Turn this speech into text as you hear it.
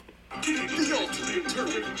The ultimate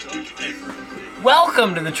tournament of everything.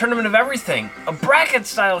 Welcome to the Tournament of Everything, a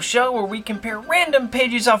bracket-style show where we compare random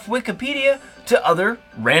pages off Wikipedia to other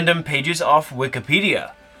random pages off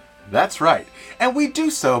Wikipedia. That's right, and we do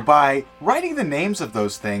so by writing the names of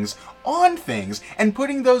those things on things and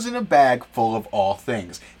putting those in a bag full of all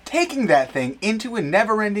things, taking that thing into a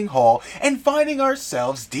never-ending hole and finding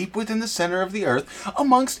ourselves deep within the center of the earth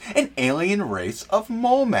amongst an alien race of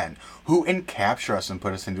mole men who capture us and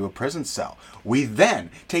put us into a prison cell. We then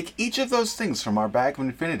take each of those things from our bag of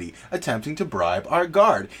infinity, attempting to bribe our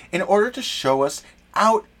guard in order to show us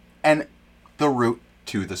out and the route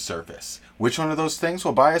to the surface. Which one of those things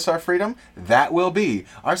will buy us our freedom? That will be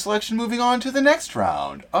our selection moving on to the next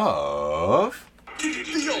round of...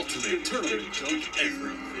 The ultimate tournament of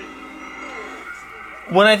everything.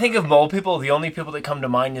 When I think of mole people, the only people that come to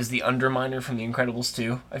mind is the Underminer from The Incredibles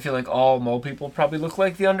 2. I feel like all mole people probably look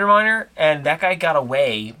like the Underminer, and that guy got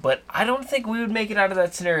away, but I don't think we would make it out of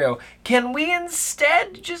that scenario. Can we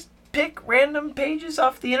instead just pick random pages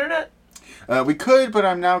off the internet? We could, but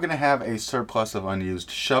I'm now going to have a surplus of unused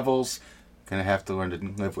shovels. Going to have to learn to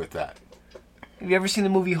live with that. Have you ever seen the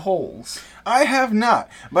movie Holes? I have not,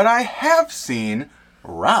 but I have seen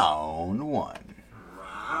round one.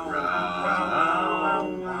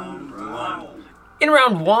 In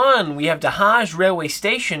round one, we have Dahaj Railway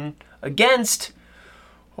Station against...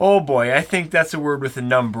 Oh boy, I think that's a word with a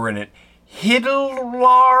number in it.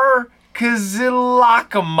 Hidlar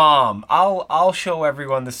Kazilakamam. I'll show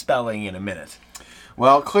everyone the spelling in a minute.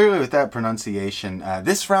 Well, clearly with that pronunciation,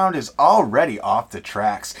 this round is already off the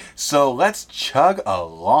tracks, so let's chug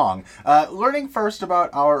along. Learning first about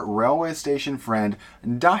our railway station friend,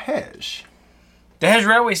 Dahej. Dahej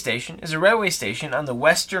Railway Station is a railway station on the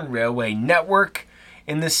Western Railway Network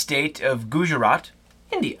in the state of Gujarat,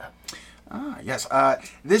 India. Yes.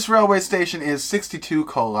 This railway station is 62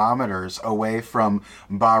 kilometers away from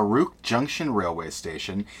Baruch Junction Railway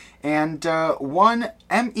Station, and one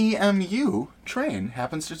MEMU train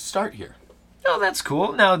happens to start here. Oh, that's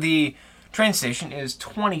cool. Now, the train station is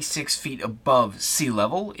 26 feet above sea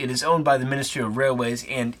level. It is owned by the Ministry of Railways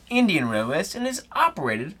and Indian Railways and is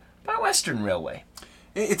operated by Western Railway.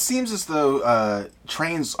 It seems as though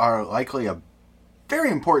trains are likely a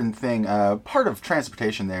very important thing, part of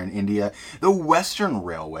transportation there in India. The Western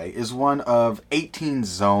Railway is one of 18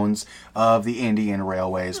 zones of the Indian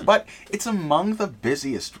Railways, but it's among the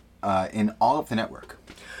busiest in all of the network.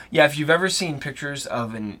 Yeah, if you've ever seen pictures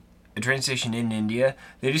of a train station in India,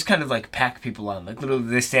 they just kind of like pack people on. Like literally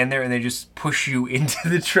they stand there and they just push you into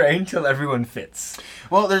the train till everyone fits.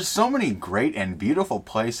 Well, there's so many great and beautiful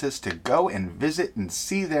places to go and visit and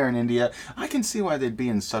see there in India. I can see why they'd be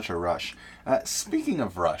in such a rush. Speaking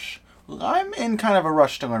of rush, I'm in kind of a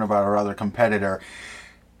rush to learn about our other competitor,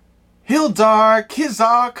 Hildar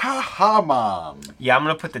Kizakahamam. Yeah, I'm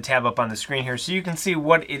going to put the tab up on the screen here so you can see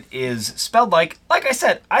what it is spelled like. Like I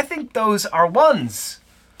said, I think those are ones.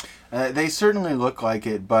 They certainly look like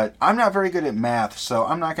it, but I'm not very good at math, so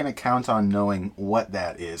I'm not going to count on knowing what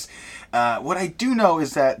that is. What I do know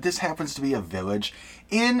is that this happens to be a village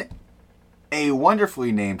in a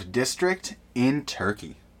wonderfully named district in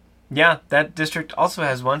Turkey. Yeah, that district also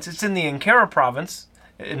has ones. It's in the Ankara province,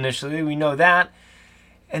 initially. We know that.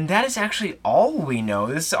 And that is actually all we know.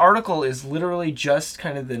 This article is literally just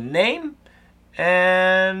kind of the name.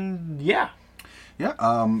 And yeah.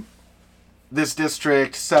 Yeah, this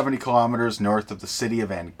district, 70 kilometers north of the city of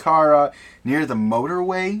Ankara, near the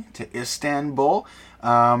motorway to Istanbul.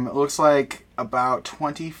 It looks like about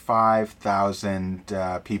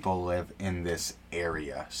 25,000 people live in this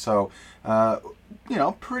area. So,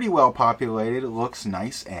 pretty well populated. It looks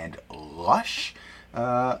nice and lush.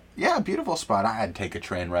 Yeah, beautiful spot. I'd take a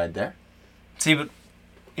train ride there. See, but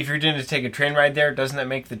if you're going to take a train ride there, doesn't that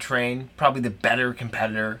make the train probably the better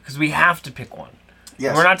competitor? Because we have to pick one.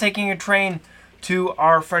 Yes. We're not taking a train to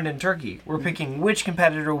our friend in Turkey. We're picking which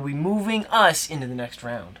competitor will be moving us into the next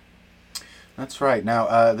round. That's right.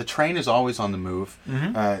 Now, the train is always on the move.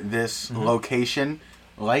 This location,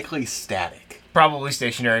 likely static. Probably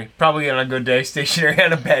stationary. Probably on a good day stationary,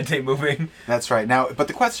 on a bad day moving. That's right. Now, but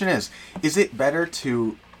the question is it better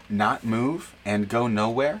to not move and go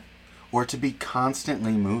nowhere, or to be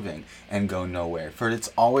constantly moving and go nowhere? For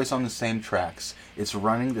it's always on the same tracks. It's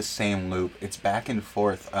running the same loop. It's back and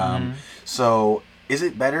forth. So is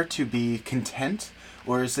it better to be content,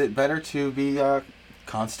 or is it better to be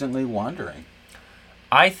constantly wandering?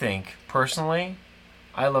 I think, personally,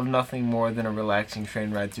 I love nothing more than a relaxing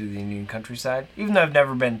train ride through the Indian countryside. Even though I've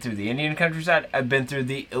never been through the Indian countryside, I've been through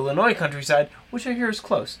the Illinois countryside, which I hear is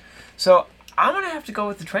close. So I'm going to have to go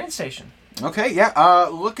with the train station. Okay, yeah.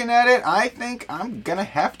 Looking at it, I think I'm gonna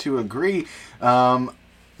have to agree.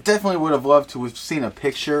 Definitely would have loved to have seen a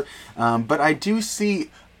picture, but I do see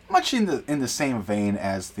much in the same vein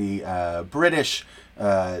as the British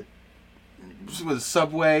with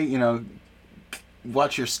Subway.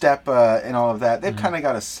 Watch your step and all of that. They've kind of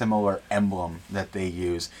got a similar emblem that they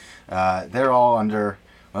use. They're all under.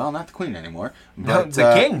 Well, not the Queen anymore. But,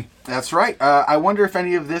 the King. That's right. I wonder if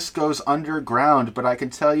any of this goes underground, but I can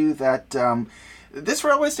tell you that this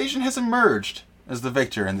railway station has emerged as the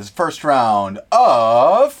victor in this first round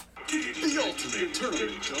of... The ultimate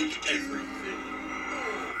tournament of everything.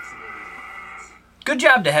 Good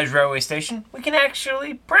job, Dehej Railway Station. We can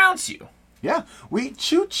actually pronounce you. Yeah, we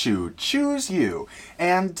choose you.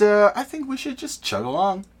 And I think we should just chug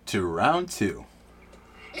along to round 2.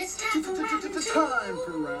 It's time for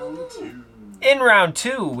round two. In round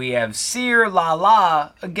 2, we have Sir La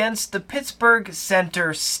La against the Pittsburgh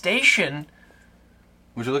Center Station.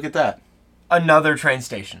 Would you look at that? Another train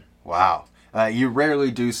station. Wow. You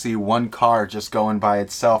rarely do see one car just going by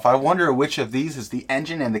itself. I wonder which of these is the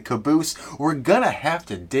engine and the caboose. We're gonna have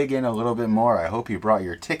to dig in a little bit more. I hope you brought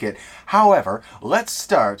your ticket. However, let's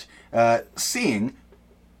start seeing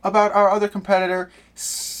about our other competitor,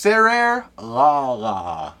 Sir La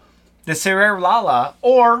La. The Serer Lala,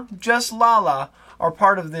 or just Lala, are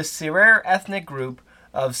part of the Serer ethnic group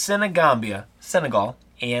of Senegal,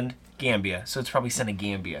 and Gambia. So it's probably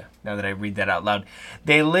Senegambia, now that I read that out loud.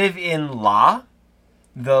 They live in La,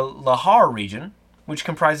 the Lahar region, which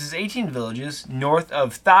comprises 18 villages north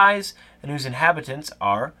of Thies, and whose inhabitants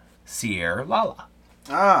are Sierra Lala.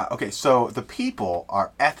 Ah, okay, so the people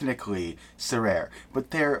are ethnically Serer, but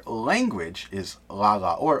their language is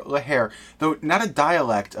Lala, or Laher, though not a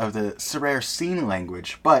dialect of the Serer Scene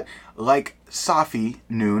language, but like Safi,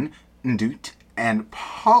 Noon, Ndut, and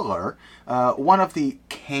Palar, one of the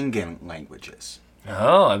Kangan languages.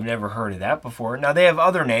 Oh, I've never heard of that before. Now, they have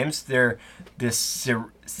other names. They're the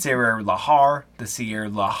Serer Lahar, the Seer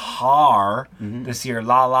Lahar, the Seer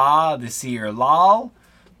Lala, the Seer Lal,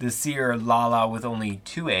 the Seer Lala with only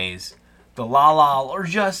 2 A's, the Lalal, or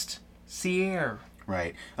just Seer.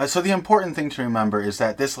 Right. So the important thing to remember is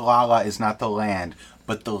that this Lala is not the land,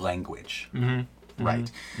 but the language. Right.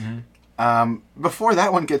 Before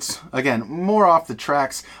that one gets, again, more off the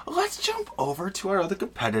tracks, let's jump over to our other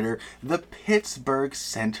competitor, the Pittsburgh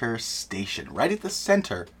Center Station, right at the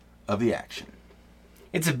center of the action.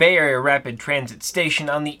 It's a Bay Area rapid transit station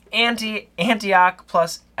on the Antioch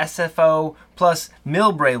plus SFO plus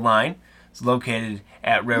Millbrae line. It's located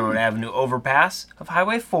at Railroad Avenue overpass of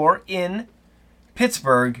Highway 4 in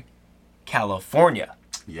Pittsburgh, California.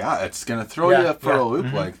 Yeah, it's going to throw you for a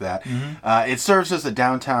loop like that. It serves as a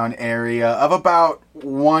downtown area of about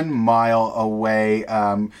 1 mile away.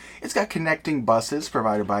 It's got connecting buses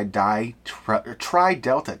provided by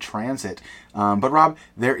Tri-Delta Transit. But Rob,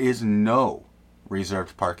 there is no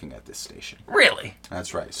reserved parking at this station. Really?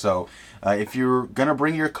 That's right. So if you're going to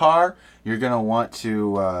bring your car, you're going to want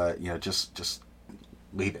to just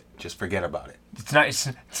leave it. Just forget about it.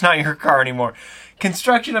 It's not your car anymore.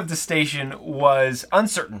 Construction of the station was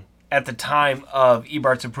uncertain at the time of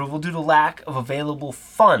Ebart's approval due to lack of available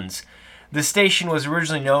funds. The station was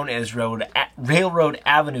originally known as Railroad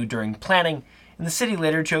Avenue during planning, and the city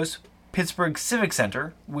later chose Pittsburgh Civic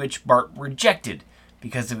Center, which Bart rejected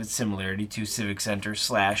because of its similarity to Civic Center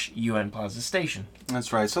 / UN Plaza Station.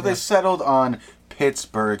 That's right. So they settled on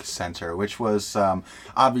Pittsburgh Center, which was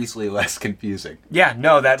obviously less confusing. Yeah,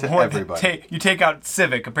 no, that one. Everybody. You take out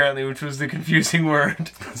civic, apparently, which was the confusing word.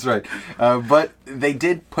 That's right. But they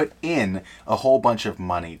did put in a whole bunch of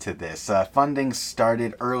money to this. Funding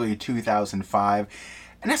started early 2005.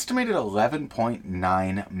 An estimated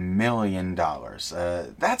 $11.9 million.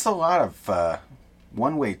 That's a lot of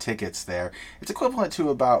one-way tickets there. It's equivalent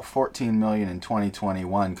to about $14 million in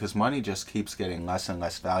 2021 because money just keeps getting less and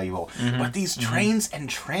less valuable. But these trains and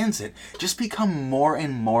transit just become more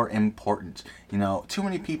and more important. Too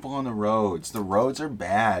many people on the roads. The roads are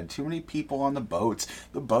bad. Too many people on the boats.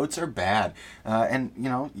 The boats are bad. And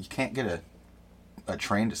you can't get a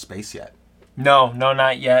train to space yet. No,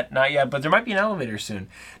 not yet, but there might be an elevator soon.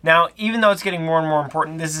 Now, even though it's getting more and more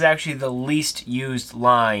important, this is actually the least used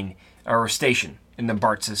line or station in the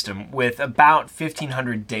BART system, with about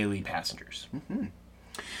 1,500 daily passengers.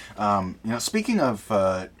 Speaking of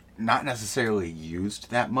not necessarily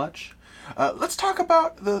used that much, let's talk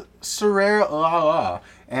about the Serer Lala,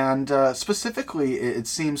 and specifically, it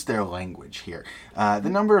seems their language here. The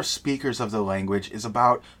number of speakers of the language is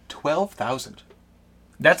about 12,000.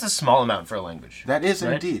 That's a small amount for a language. That is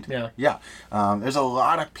right? indeed. Yeah. There's a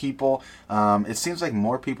lot of people. It seems like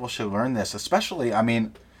more people should learn this, especially,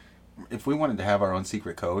 if we wanted to have our own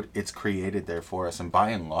secret code, it's created there for us, and by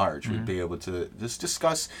and large, we'd be able to just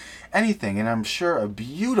discuss anything, and I'm sure a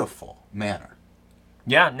beautiful manner.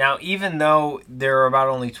 Yeah, now even though there are about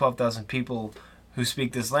only 12,000 people who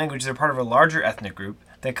speak this language, they're part of a larger ethnic group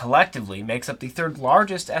that collectively makes up the third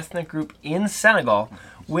largest ethnic group in Senegal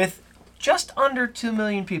with just under 2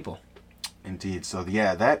 million people. Indeed. So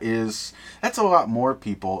yeah, that's a lot more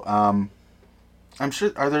people. I'm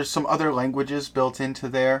sure, are there some other languages built into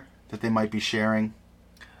there that they might be sharing?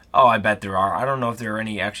 Oh, I bet there are. I don't know if there are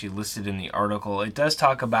any actually listed in the article. It does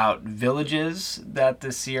talk about villages that the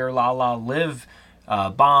Sier Lala live.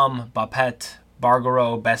 Bam, Bapet,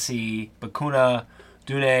 Bargaro, Bessie, Bakuna,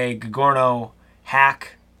 Dune, Gagorno,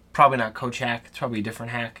 Hack. Probably not Coach Hack. It's probably a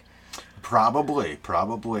different Hack. Probably.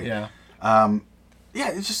 Yeah. Yeah,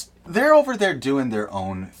 it's just, they're over there doing their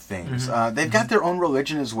own things. They've got their own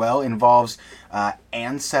religion as well. Involves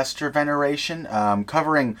ancestor veneration,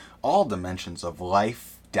 covering all dimensions of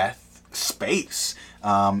life, death, space.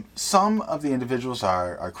 Some of the individuals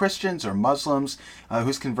are Christians or Muslims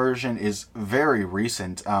whose conversion is very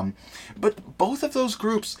recent. But both of those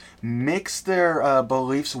groups mix their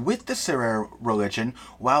beliefs with the Serer religion,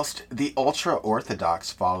 whilst the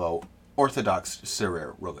ultra-Orthodox follow Orthodox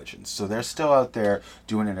Serer religions. So they're still out there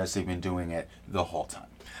doing it as they've been doing it the whole time.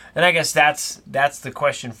 And I guess that's the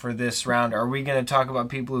question for this round. Are we going to talk about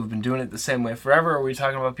people who've been doing it the same way forever? Or are we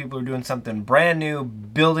talking about people who are doing something brand new,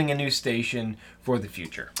 building a new station for the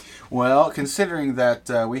future? Well, considering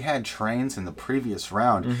that we had trains in the previous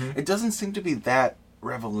round, it doesn't seem to be that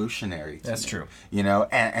revolutionary to That's me. true. You know,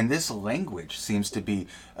 and this language seems to be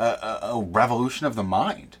a revolution of the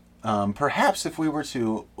mind. Perhaps if we were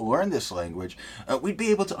to learn this language, we'd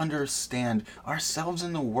be able to understand ourselves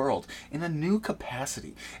in the world in a new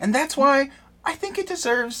capacity. And that's why I think it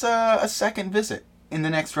deserves a second visit in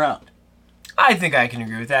the next round. I think I can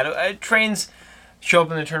agree with that. Trains show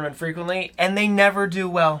up in the tournament frequently, and they never do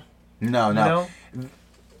well. No. You know?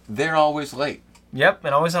 They're always late. Yep,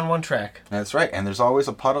 and always on one track. That's right, and there's always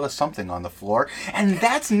a puddle of something on the floor, and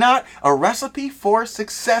that's not a recipe for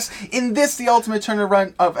success in this, the ultimate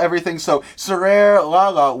tournament of everything. So, Serer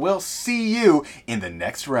Lala, will see you in the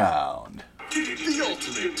next round. The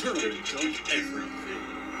ultimate tournament of everything.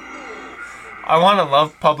 I want to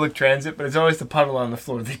love public transit, but it's always the puddle on the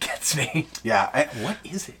floor that gets me. Yeah, what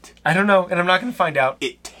is it? I don't know, and I'm not going to find out.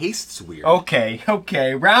 It tastes weird. Okay,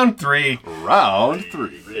 round 3. Round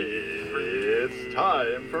 3. It's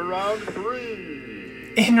time for round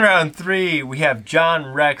 3. In round 3, we have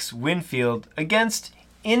John Rex Winfield against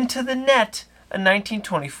Into the Net, a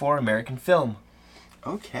 1924 American film.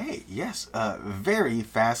 Okay, yes, very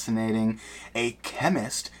fascinating. A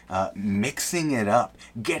chemist mixing it up,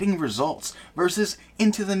 getting results, versus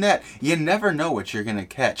Into the Net. You never know what you're going to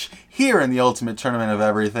catch. Here in the ultimate tournament of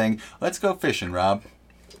everything, let's go fishing, Rob.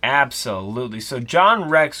 Absolutely. So John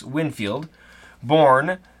Rex Winfield,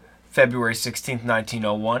 born February 16th,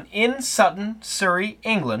 1901, in Sutton, Surrey,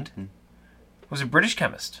 England, was a British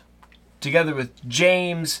chemist. Together with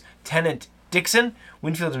James Tennant Dixon,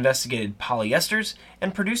 Winfield investigated polyesters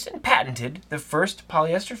and produced and patented the first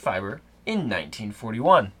polyester fiber in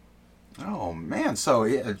 1941. Oh, man. So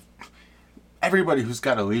everybody who's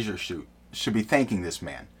got a leisure shoot should be thanking this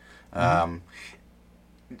man.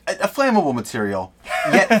 A flammable material,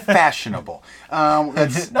 yet fashionable.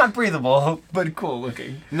 Not breathable, but cool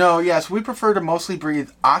looking. No, yes, we prefer to mostly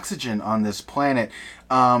breathe oxygen on this planet.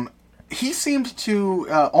 He seemed to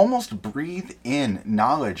almost breathe in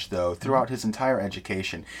knowledge, though, throughout his entire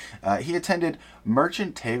education. He attended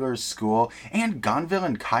Merchant Taylor's School and Gonville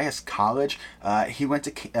and Caius College. He went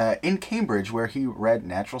to in Cambridge, where he read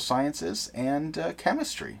natural sciences and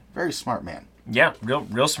chemistry. Very smart man. Yeah,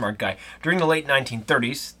 real smart guy. During the late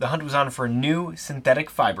 1930s, the hunt was on for a new synthetic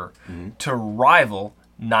fiber to rival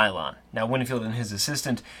nylon. Now, Winfield and his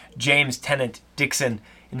assistant, James Tennant Dixon,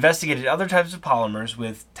 investigated other types of polymers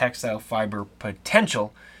with textile fiber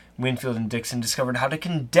potential. Winfield and Dixon discovered how to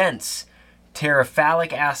condense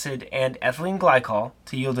terephthalic acid and ethylene glycol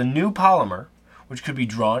to yield a new polymer, which could be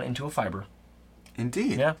drawn into a fiber.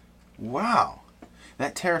 Indeed. Yeah. Wow.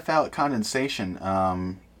 That terephthalic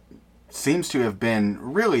condensation seems to have been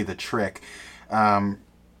really the trick.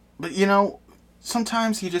 But, you know,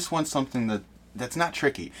 sometimes you just want something that's not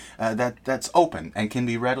tricky, that's open and can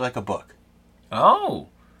be read like a book. Oh.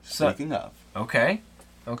 Speaking of. Okay.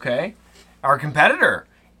 Our competitor,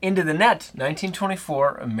 Into the Net,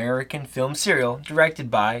 1924 American film serial, directed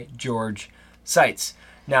by George Seitz.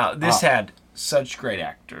 Now, this had such great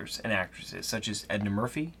actors and actresses, such as Edna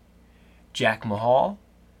Murphy, Jack Mahal,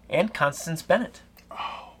 and Constance Bennett.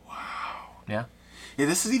 Oh, wow. Yeah. Yeah,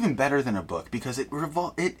 this is even better than a book because it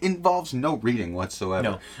involves no reading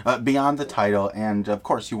whatsoever. No. Beyond the title, and of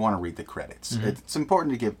course you want to read the credits. Mm-hmm. It's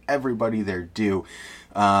important to give everybody their due.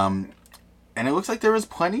 And it looks like there was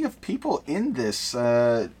plenty of people in this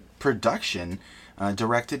production,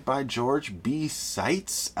 directed by George B.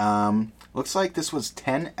 Seitz. Looks like this was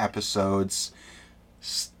 10 episodes,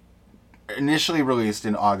 initially released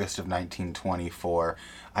in August of 1924.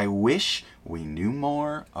 I wish we knew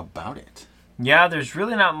more about it. Yeah, there's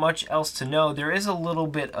really not much else to know. There is a little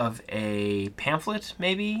bit of a pamphlet,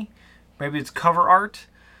 maybe. Maybe it's cover art.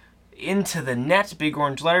 Into the Net, big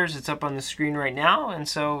orange letters. It's up on the screen right now. And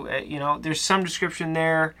so, there's some description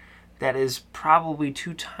there that is probably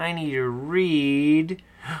too tiny to read.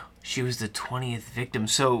 She was the 20th victim.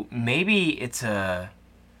 So maybe it's a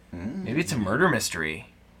murder mystery.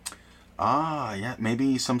 Ah, yeah,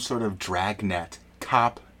 maybe some sort of dragnet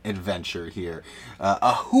cop adventure here,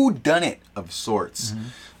 a whodunit of sorts.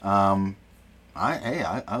 Mm-hmm.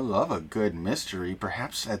 I love a good mystery.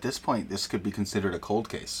 Perhaps at this point this could be considered a cold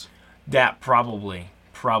case. That probably,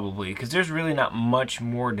 because there's really not much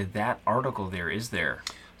more to that article there, is there?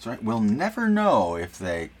 That's right. We'll never know if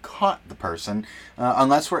they caught the person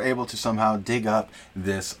unless we're able to somehow dig up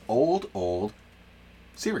this old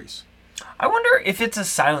series. I wonder if it's a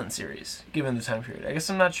silent series, given the time period. I guess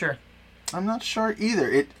I'm not sure. I'm not sure either.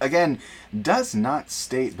 It, again, does not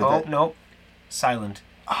state... But nope. Silent.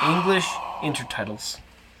 English intertitles.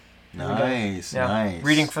 Nice, yeah. nice.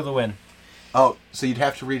 Reading for the win. Oh, so you'd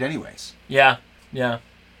have to read anyways. Yeah.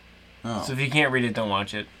 Oh. So if you can't read it, don't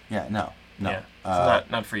watch it. Yeah, no. Yeah, it's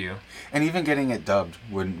not for you. And even getting it dubbed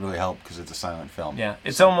wouldn't really help because it's a silent film. Yeah,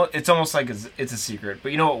 it's almost like it's a secret.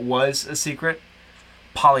 But you know what was a secret?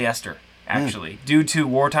 Polyester. Actually, due to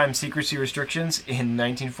wartime secrecy restrictions in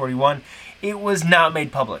 1941, it was not made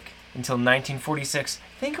public until 1946.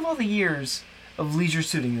 Think of all the years of leisure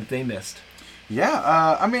suiting that they missed.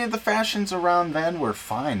 Yeah, I mean, the fashions around then were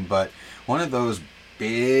fine, but one of those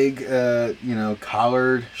big,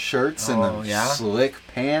 collared shirts and the slick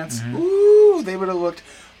pants, ooh, they would have looked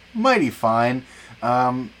mighty fine.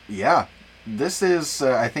 Yeah, this is,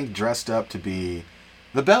 I think, dressed up to be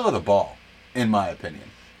the belle of the ball, in my opinion.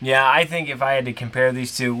 Yeah, I think if I had to compare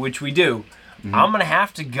these two, which we do, I'm going to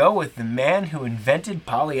have to go with the man who invented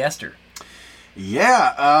polyester.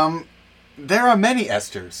 Yeah, there are many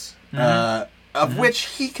esters, of which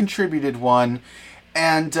he contributed one,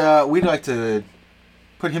 and we'd like to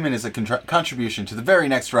put him in as a contribution to the very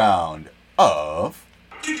next round of...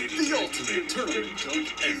 The ultimate tournament of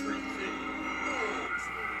everything.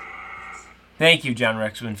 Thank you, John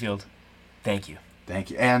Rex Winfield. Thank you.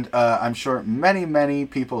 Thank you. And I'm sure many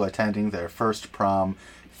people attending their first prom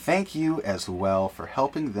thank you as well for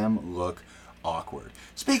helping them look awkward.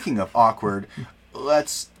 Speaking of awkward,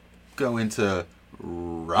 let's go into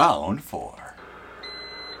round 4.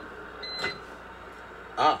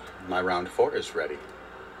 My round 4 is ready.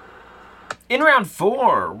 In round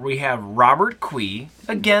 4, we have Robert Quee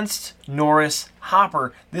against Norris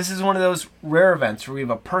Hopper. This is one of those rare events where we have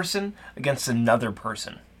a person against another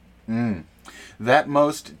person. That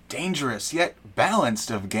most dangerous yet balanced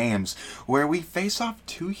of games where we face off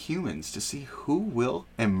two humans to see who will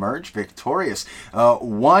emerge victorious.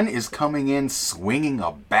 One is coming in swinging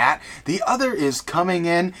a bat. The other is coming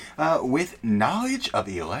in with knowledge of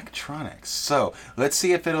electronics. So let's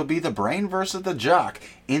see if it'll be the brain versus the jock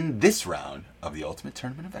in this round of the Ultimate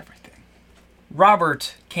Tournament of Everything.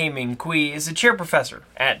 Robert Kaming Quee is a chair professor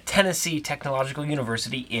at Tennessee Technological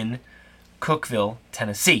University in Cookeville,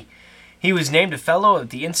 Tennessee. He was named a fellow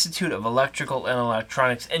at the Institute of Electrical and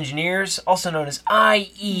Electronics Engineers, also known as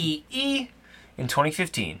IEE, in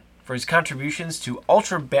 2015 for his contributions to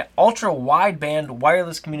ultra-wideband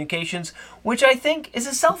wireless communications, which I think is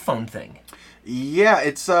a cell phone thing. Yeah,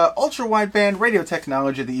 it's ultra-wideband radio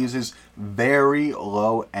technology that uses very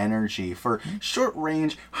low energy for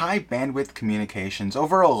short-range, high-bandwidth communications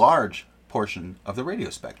over a large portion of the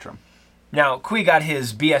radio spectrum. Now, Quee got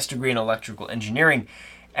his BS degree in electrical engineering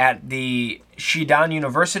at the Shidan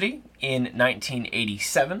University in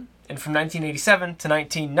 1987, and from 1987 to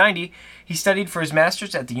 1990, he studied for his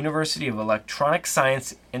master's at the University of Electronic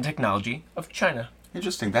Science and Technology of China.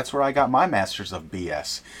 Interesting. That's where I got my master's of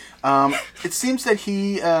BS. It seems that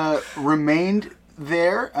he remained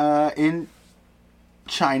there in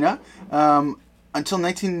China until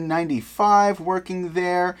 1995, working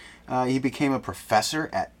there. He became a professor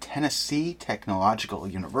at Tennessee Technological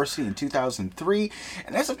University in 2003,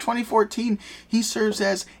 and as of 2014, he serves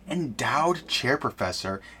as endowed chair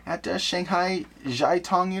professor at Shanghai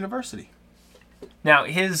Jiaotong University. Now,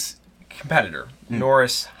 his competitor,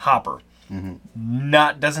 Norris Hopper,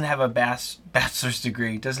 Doesn't have a bachelor's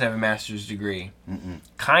degree, doesn't have a master's degree.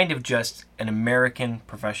 Kind of just an American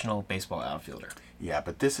professional baseball outfielder. Yeah,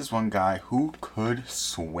 but this is one guy who could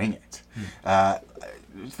swing it. The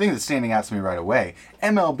thing that's standing out to me right away,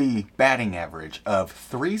 MLB batting average of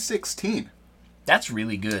 .316. That's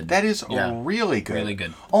really good. That is really good. Really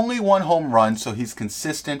good. Only one home run, so he's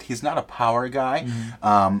consistent. He's not a power guy,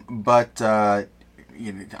 but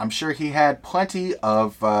I'm sure he had plenty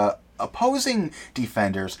of opposing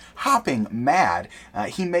defenders hopping mad.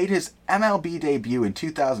 He made his MLB debut in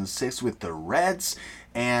 2006 with the Reds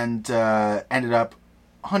and ended up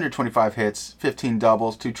 125 hits, 15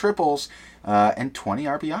 doubles, 2 triples, and 20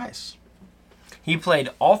 RBIs. He played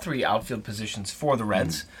all 3 outfield positions for the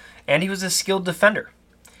Reds, and he was a skilled defender.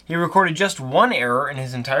 He recorded just 1 error in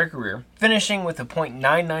his entire career, finishing with a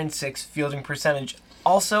 .996 fielding percentage.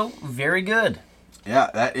 Also, very good. Yeah,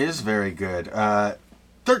 that is very good.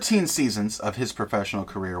 13 seasons of his professional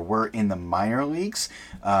career were in the minor leagues.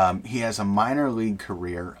 He has a minor league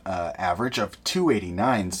career average of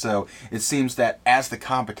 .289, so it seems that as the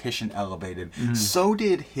competition elevated, so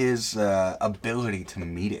did his ability to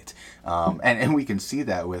meet it. And we can see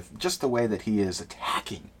that with just the way that he is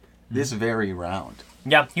attacking this very round.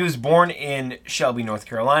 Yeah, he was born in Shelby, North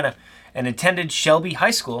Carolina, and attended Shelby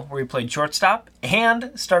High School, where he played shortstop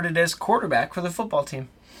and started as quarterback for the football team.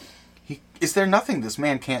 Is there nothing this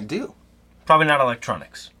man can't do? Probably not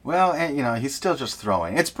electronics. Well, and, he's still just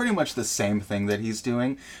throwing. It's pretty much the same thing that he's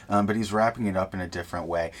doing, but he's wrapping it up in a different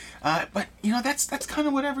way. But, that's kind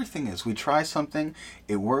of what everything is. We try something,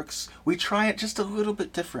 it works. We try it just a little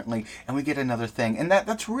bit differently, and we get another thing. And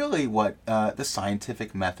that's really what the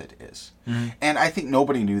scientific method is. And I think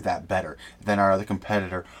nobody knew that better than our other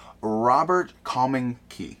competitor, Robert Calming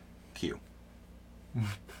Key. Q.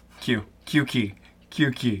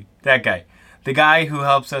 That guy. The guy who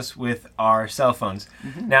helps us with our cell phones.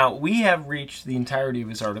 Now, we have reached the entirety of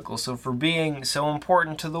his article, so for being so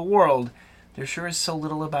important to the world, there sure is so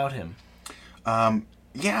little about him.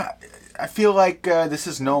 Yeah, I feel like this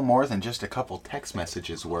is no more than just a couple text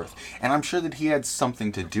messages worth, and I'm sure that he had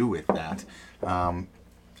something to do with that.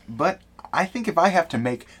 But I think if I have to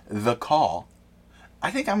make the call,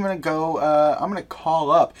 I think I'm going to go, I'm going to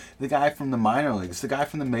call up the guy from the minor leagues, the guy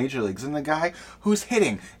from the major leagues, and the guy who's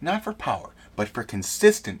hitting, not for power, but for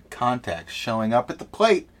consistent contact showing up at the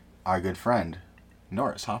plate, our good friend,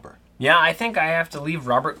 Norris Hopper. Yeah, I think I have to leave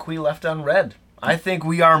Robert Quee left unread. I think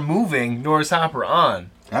we are moving Norris Hopper on.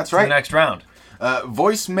 That's right. To the next round.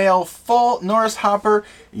 Voicemail full, Norris Hopper,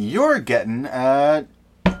 you're getting the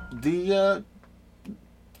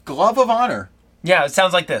Glove of Honor. Yeah, it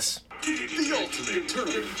sounds like this. The ultimate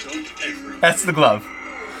tournament junk everything. That's the glove.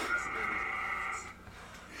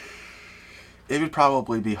 It would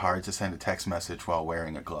probably be hard to send a text message while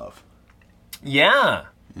wearing a glove. Yeah.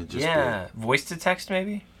 It'd just Voice to text,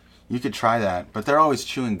 maybe? You could try that, but they're always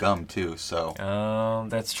chewing gum, too, so... Oh,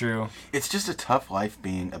 that's true. It's just a tough life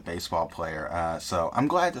being a baseball player, so I'm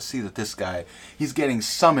glad to see that this guy, he's getting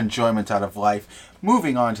some enjoyment out of life.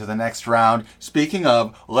 Moving on to the next round. Speaking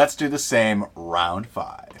of, let's do the same. Round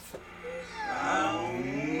 5.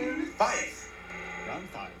 Round 5.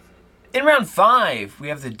 In round 5, we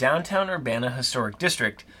have the Downtown Urbana Historic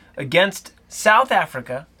District against South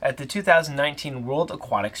Africa at the 2019 World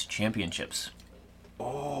Aquatics Championships.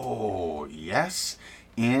 Oh, yes,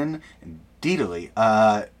 indeedly.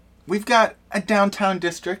 We've got a downtown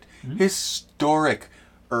district, historic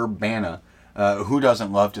Urbana. Who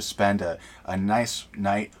doesn't love to spend a nice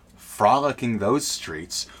night frolicking those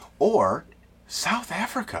streets? Or South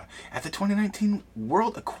Africa at the 2019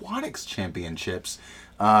 World Aquatics Championships.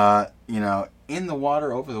 In the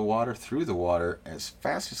water, over the water, through the water, as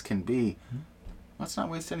fast as can be. Let's not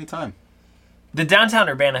waste any time. The Downtown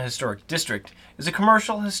Urbana Historic District is a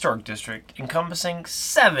commercial historic district encompassing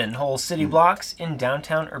 7 whole city blocks in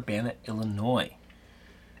downtown Urbana, Illinois.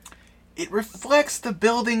 It reflects the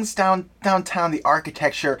buildings downtown, the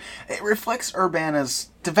architecture. It reflects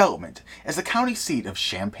Urbana's development as the county seat of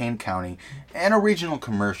Champaign County and a regional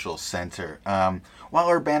commercial center. While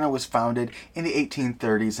Urbana was founded in the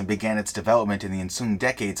 1830s and began its development in the ensuing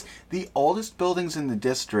decades, the oldest buildings in the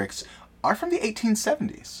districts are from the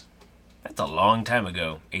 1870s. That's a long time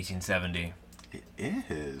ago, 1870. It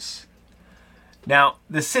is. Now,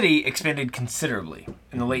 the city expanded considerably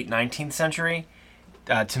in the late 19th century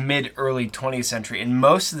to mid-early 20th century, and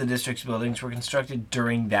most of the district's buildings were constructed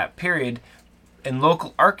during that period, and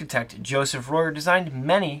local architect Joseph Royer designed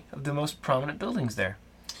many of the most prominent buildings there.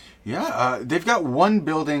 Yeah, they've got one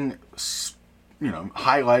building,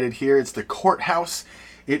 highlighted here. It's the courthouse.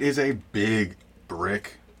 It is a big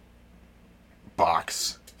brick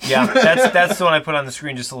box Yeah, that's the one I put on the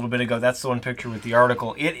screen just a little bit ago. That's the one picture with the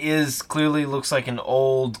article. It is clearly looks like an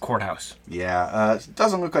old courthouse. Yeah, it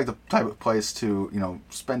doesn't look like the type of place to,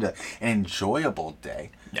 spend an enjoyable day.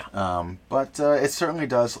 Yeah. But it certainly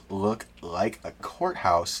does look like a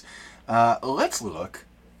courthouse. Let's look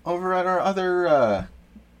over at our other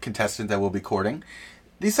contestant that we'll be courting.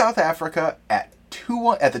 The South Africa at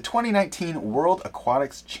the 2019 World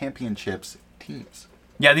Aquatics Championships teams.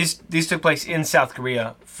 Yeah, these took place in South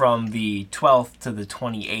Korea from the 12th to the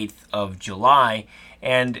 28th of July,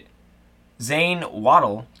 and Zane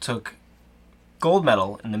Waddle took gold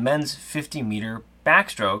medal in the men's 50-meter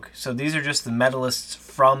backstroke. So these are just the medalists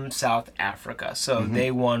from South Africa. So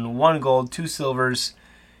they won 1 gold, 2 silvers,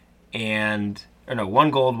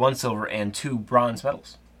 one gold, 1 silver, and 2 bronze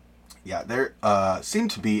medals. Yeah, there seem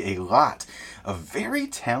to be a lot of very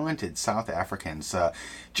talented South Africans,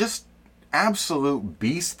 just absolute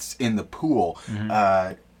beasts in the pool.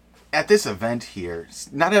 At this event here,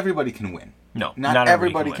 not everybody can win. No, not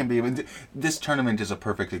everybody can be. This tournament is a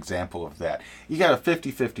perfect example of that. You got a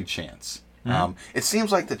 50-50 chance. It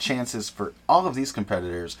seems like the chances for all of these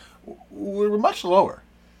competitors were much lower.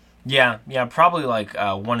 Yeah, probably like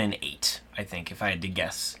 1 in 8, I think, if I had to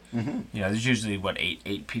guess. There's usually,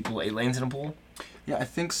 8 people, 8 lanes in a pool? Yeah, I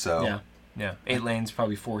think so. Yeah. 8 lanes,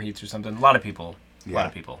 probably 4 heats or something. A lot of people.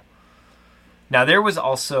 Now, there was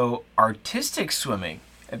also artistic swimming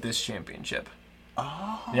at this championship.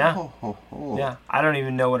 Oh. Yeah. I don't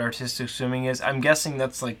even know what artistic swimming is. I'm guessing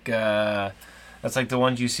that's like the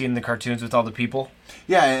ones you see in the cartoons with all the people.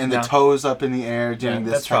 Yeah, and the toes up in the air doing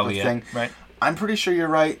this type of thing. Right. I'm pretty sure you're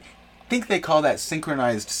right. I think they call that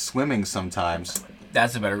synchronized swimming sometimes.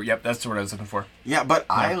 That's that's the word I was looking for. Yeah, but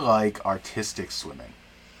I like artistic swimming.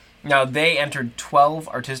 Now, they entered 12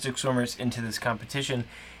 artistic swimmers into this competition,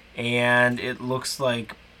 and it looks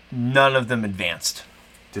like none of them advanced.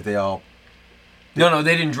 Did they all... No,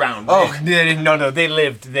 they didn't drown. Oh. They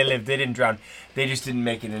lived. They didn't drown. They just didn't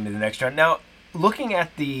make it into the next round. Now, looking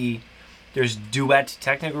at there's duet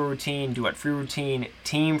technical routine, duet free routine,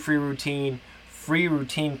 team free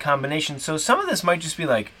routine combination. So some of this might just be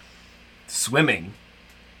like swimming.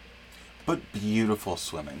 But beautiful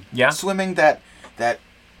swimming. Yeah. Swimming that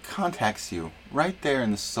contacts you right there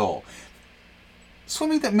in the soul.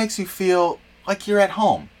 Swimming that makes you feel like you're at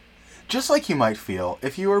home. Just like you might feel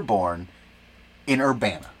if you were born in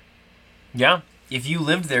Urbana. Yeah. If you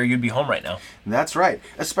lived there, you'd be home right now. That's right.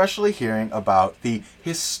 Especially hearing about the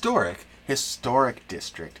historic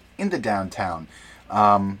district in the downtown.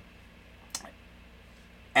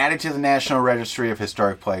 Added to the National Registry of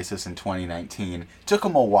Historic Places in 2019. Took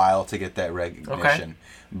them a while to get that recognition. Okay.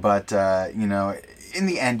 But, in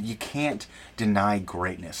the end, you can't deny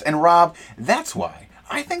greatness. And Rob, that's why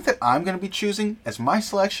I think that I'm going to be choosing as my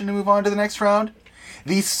selection to move on to the next round,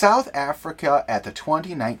 the South Africa at the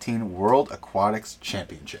 2019 World Aquatics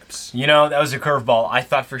Championships. That was a curveball. I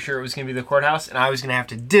thought for sure it was going to be the courthouse, and I was going to have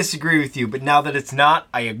to disagree with you. But now that it's not,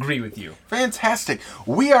 I agree with you. Fantastic.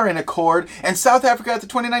 We are in accord, and South Africa at the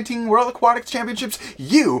 2019 World Aquatics Championships,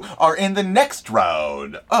 you are in the next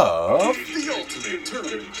round of... The ultimate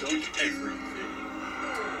tournament of everything.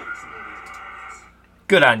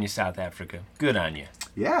 Good on you, South Africa. Good on you.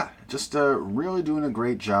 Yeah, just really doing a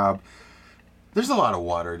great job. There's a lot of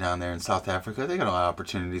water down there in South Africa. They got a lot of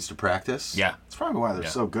opportunities to practice. Yeah. That's probably why they're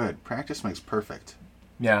so good. Practice makes perfect.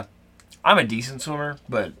 Yeah. I'm a decent swimmer,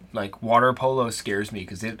 but water polo scares me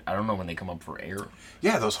because I don't know when they come up for air.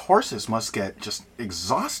 Yeah, those horses must get just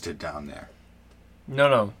exhausted down there.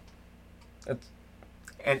 No.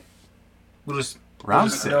 And we'll just...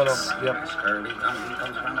 Round 6. No. Yep.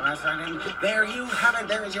 There you have it.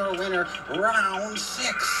 There is your winner. Round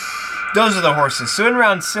 6. Those are the horses. So in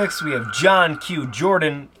round 6, we have John Q.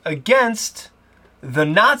 Jordan against the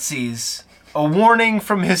Nazis. A warning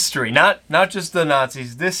from history. Not just the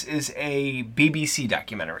Nazis. This is a BBC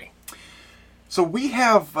documentary. So we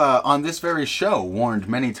have, on this very show, warned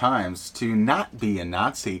many times to not be a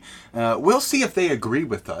Nazi. We'll see if they agree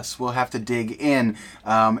with us. We'll have to dig in.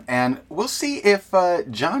 And we'll see if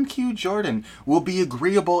John Q. Jordan will be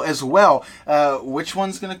agreeable as well. Which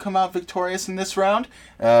one's going to come out victorious in this round?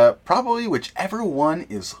 Probably whichever one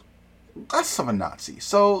is less of a Nazi.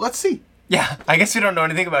 So let's see. Yeah, I guess we don't know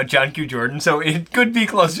anything about John Q. Jordan, so it could be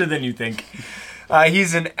closer than you think.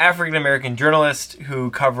 He's an African-American journalist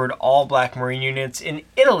who covered all black Marine units in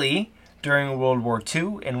Italy during World War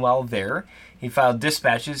II, and while there, he filed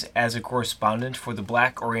dispatches as a correspondent for the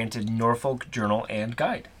black-oriented Norfolk Journal and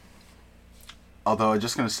Guide. Although, I'm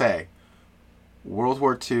just going to say, World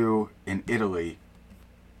War II in Italy,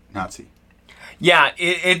 Nazi. Yeah,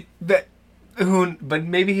 But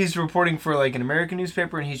maybe he's reporting for like an American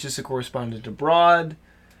newspaper and he's just a correspondent abroad.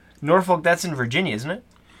 Norfolk, that's in Virginia, isn't it?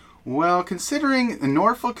 Well, considering the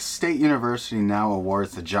Norfolk State University now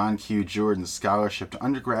awards the John Q. Jordan Scholarship to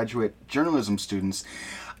undergraduate journalism students,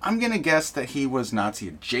 I'm going to guess that he was Nazi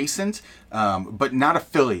adjacent, but not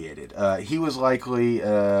affiliated. He was likely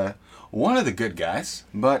one of the good guys,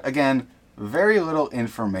 but again, very little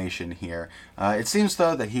information here. It seems,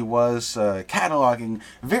 though, that he was cataloging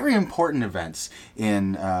very important events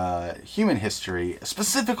in human history,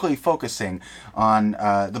 specifically focusing on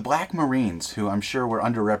the Black Marines, who I'm sure were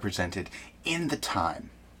underrepresented in the time.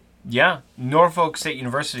 Yeah. Norfolk State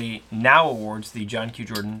University now awards the John Q.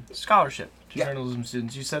 Jordan Scholarship to journalism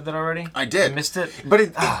students. You said that already? I did. I missed it? But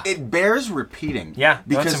it bears repeating. Yeah,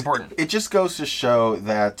 because that's important. It just goes to show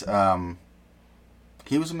that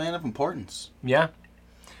he was a man of importance. Yeah.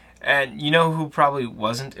 And you know who probably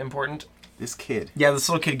wasn't important? This kid. Yeah, this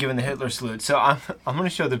little kid giving the Hitler salute. So I'm going to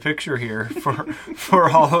show the picture here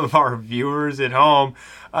for all of our viewers at home.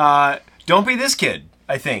 Don't be this kid,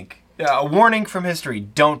 I think. A warning from history,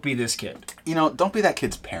 don't be this kid. You know, don't be that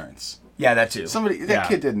kid's parents. Yeah, that too. That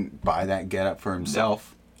kid didn't buy that getup for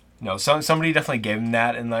himself. No, somebody definitely gave him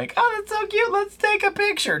that and like, oh, that's so cute, let's take a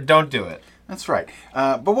picture. Don't do it. That's right.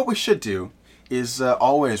 But what we should do is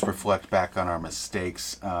always reflect back on our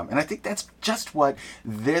mistakes. And I think that's just what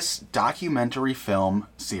this documentary film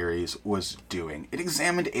series was doing. It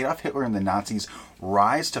examined Adolf Hitler and the Nazis'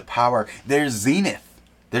 rise to power, their zenith,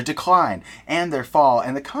 their decline, and their fall,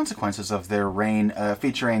 and the consequences of their reign,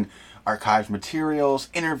 featuring archived materials,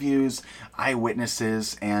 interviews,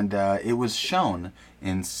 eyewitnesses, and it was shown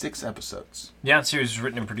in 6 episodes. Yeah, the series was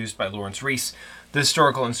written and produced by Lawrence Rees. The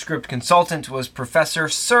historical and script consultant was Professor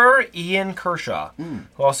Sir Ian Kershaw,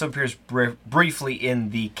 who also appears briefly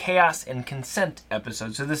in the Chaos and Consent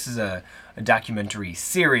episode. So this is a documentary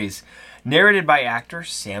series narrated by actor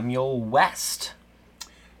Samuel West.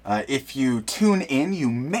 If you tune in, you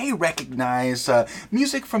may recognize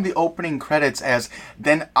music from the opening credits as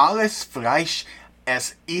 "Denn alles Fleisch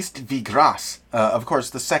es ist wie Gras." Of course,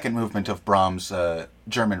 the second movement of Brahms'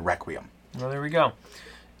 German Requiem. Well, there we go.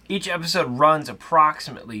 Each episode runs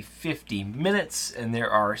approximately 50 minutes, and there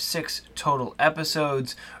are 6 total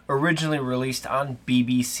episodes, originally released on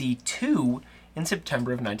BBC Two in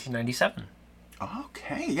September of 1997.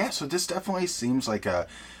 Okay, yeah, so this definitely seems like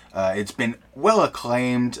it's been well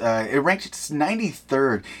acclaimed. It ranked its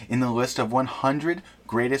 93rd in the list of 100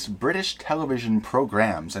 greatest British television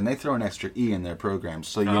programs, and they throw an extra E in their programs,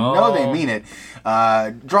 so you know they mean it.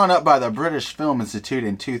 Drawn up by the British Film Institute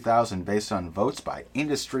in 2000 based on votes by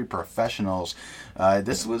industry professionals.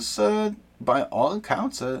 This was, by all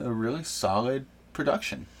accounts, a really solid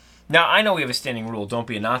production. Now, I know we have a standing rule, don't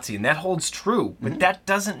be a Nazi, and that holds true, but that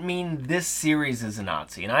doesn't mean this series is a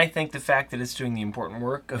Nazi. And I think the fact that it's doing the important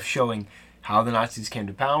work of showing how the Nazis came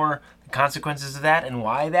to power, the consequences of that, and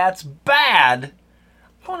why that's bad,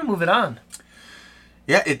 I want to move it on.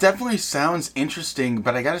 Yeah, it definitely sounds interesting,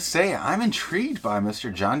 but I gotta say, I'm intrigued by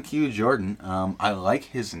Mr. John Q. Jordan. I like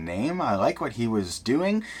his name. I like what he was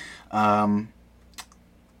doing.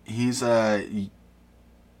 He's a...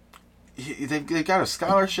 They've got a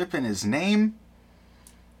scholarship in his name.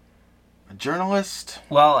 A journalist.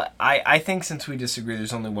 Well, I think since we disagree,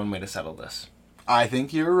 there's only one way to settle this. I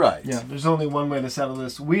think you're right. Yeah, there's only one way to settle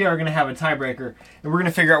this. We are going to have a tiebreaker, and we're going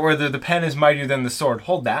to figure out whether the pen is mightier than the sword.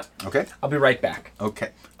 Hold that. Okay. I'll be right back. Okay.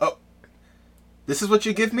 Oh, this is what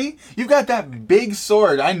you give me? You've got that big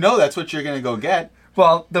sword. I know that's what you're going to go get.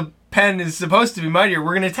 Well, the pen is supposed to be mightier.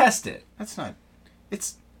 We're going to test it. That's not...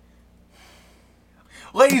 It's...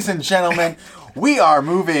 Ladies and gentlemen, we are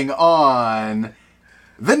moving on.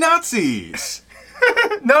 The Nazis.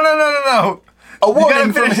 No. A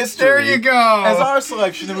warning from history. There you go. As our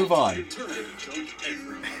selection to move on. You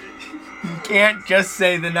can't just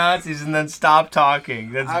say the Nazis and then stop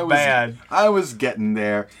talking. That's bad. I was getting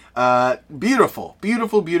there. Beautiful.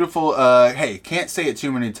 Hey, can't say it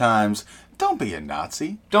too many times. Don't be a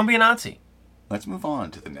Nazi. Don't be a Nazi. Let's move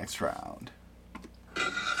on to the next round.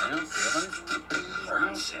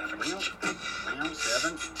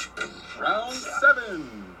 Round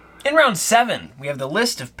 7. In round 7, we have the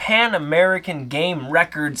list of Pan-American game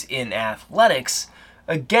records in athletics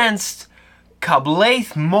against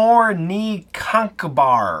Kablaith Mor Ni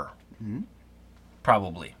Kankabar.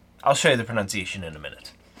 Probably. I'll show you the pronunciation in a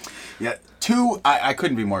minute. Yeah, I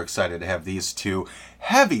couldn't be more excited to have these two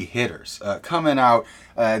heavy hitters coming out.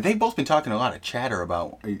 They've both been talking a lot of chatter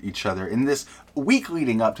about each other in this week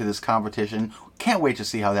leading up to this competition. Can't wait to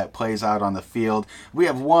see how that plays out on the field. We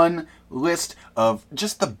have one list of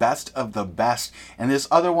just the best of the best, and this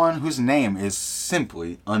other one whose name is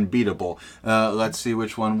simply unbeatable. Let's see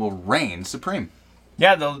which one will reign supreme.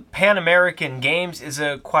 Yeah, the Pan American Games is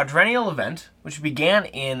a quadrennial event which began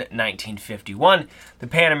in 1951. The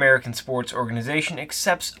Pan American Sports Organization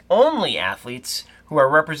accepts only athletes who are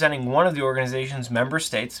representing one of the organization's member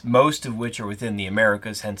states, most of which are within the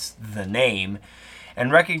Americas, hence the name,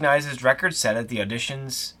 and recognizes records set at the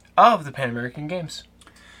auditions of the Pan American Games.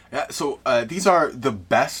 Yeah, so these are the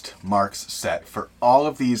best marks set for all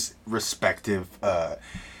of these respective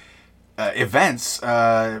events,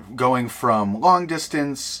 going from long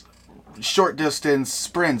distance, short distance,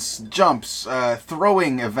 sprints, jumps,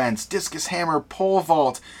 throwing events, discus hammer, pole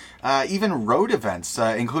vault, even road events,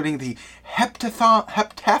 including the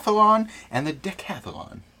heptathlon and the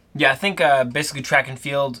decathlon. Yeah, I think basically track and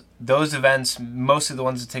field, those events, mostly the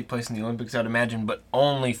ones that take place in the Olympics, I'd imagine, but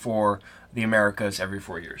only for the Americas every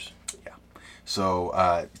 4 years. Yeah.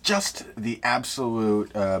 So just the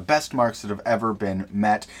absolute best marks that have ever been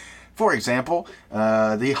met. For example,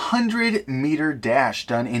 the 100-meter dash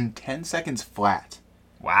done in 10 seconds flat.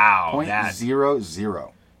 Wow.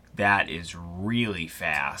 0.00. That is really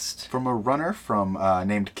fast. From a runner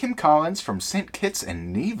named Kim Collins from St. Kitts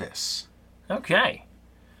and Nevis. Okay.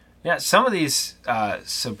 Yeah, some of these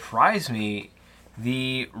surprise me.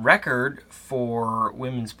 The record for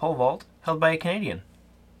women's pole vault held by a Canadian,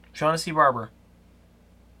 Shaughnessy Barber.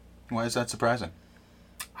 Why is that surprising?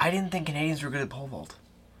 I didn't think Canadians were good at pole vault.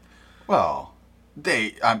 Well,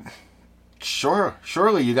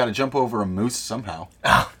 surely you got to jump over a moose somehow.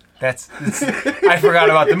 Oh, that's I forgot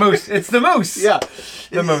about the moose. It's the moose. Yeah,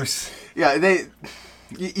 the moose. Yeah,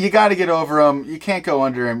 you got to get over them. You can't go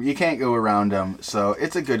under them. You can't go around them. So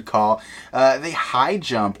it's a good call. The high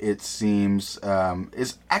jump, it seems,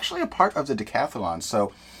 is actually a part of the decathlon.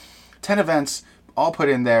 So 10 events all put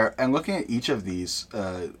in there. And looking at each of these,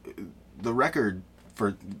 the record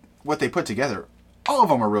for what they put together, all of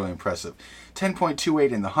them are really impressive.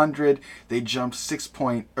 10.28 in the 100. They jumped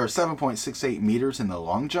 7.68 meters in the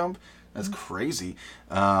long jump. That's crazy.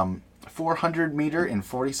 400 meter in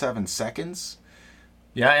 47 seconds.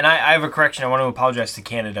 Yeah, and I have a correction. I want to apologize to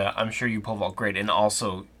Canada. I'm sure you pole vault great, and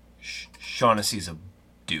also Shaughnessy's a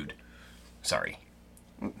dude. Sorry.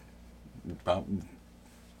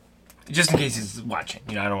 Just in case he's watching,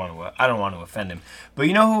 I don't want to offend him. But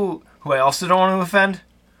you know who I also don't want to offend?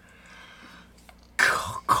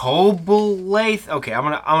 Kobalaith. Okay, I'm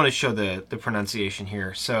gonna show the pronunciation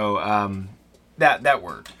here. So that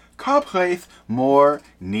word. Kobalaith mor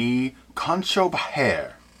ni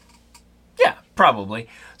Conchobaher. Yeah, probably.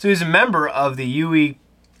 So he's a member of the Yui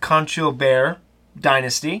Conchobair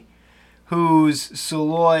dynasty, whose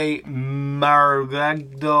Soloi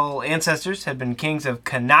Maragdal ancestors had been kings of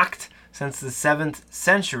Connacht since the 7th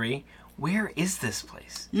century. Where is this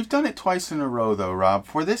place? You've done it twice in a row, though, Rob,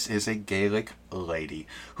 for this is a Gaelic lady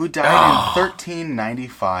who died in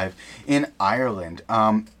 1395 in Ireland.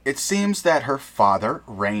 It seems that her father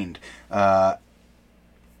reigned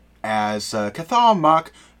as Cathal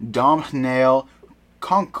Mac Domhnaill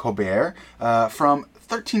Conchobair from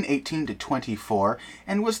 1318 to 24,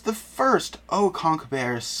 and was the first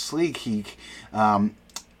Conchobair Slichig,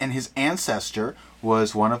 and his ancestor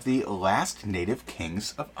was one of the last native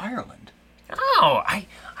kings of Ireland. Oh, I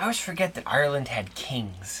always forget that Ireland had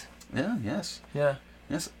kings. Yeah, yes. Yeah.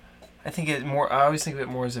 Yes. I always think of it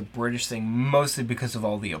more as a British thing, mostly because of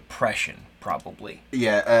all the oppression, probably.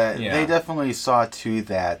 Yeah, they definitely saw to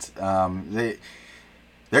that.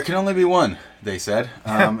 There can only be one, they said,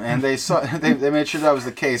 and they made sure that was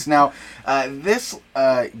the case. Now, this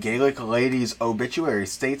Gaelic lady's obituary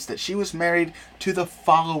states that she was married to the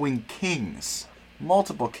following kings,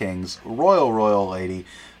 multiple kings, royal lady,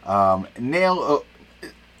 not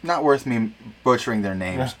worth me butchering their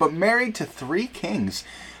names, but married to 3 kings,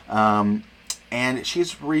 and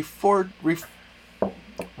she's referred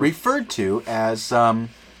to as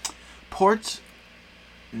Port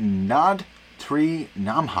Nod Tri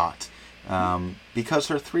Namhat, because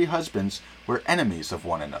her 3 husbands were enemies of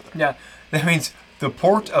one another. Yeah, that means the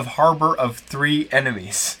port of harbor of 3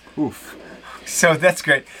 enemies. Oof. So that's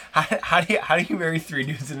great. How do you marry 3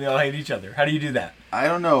 dudes and they all hate each other? How do you do that? I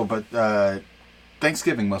don't know, but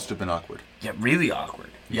Thanksgiving must have been awkward. Yeah, really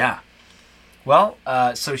awkward. Yeah. Well,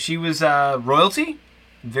 so she was royalty,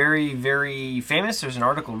 very, very famous. There's an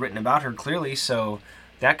article written about her clearly, so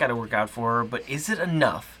that got to work out for her. But is it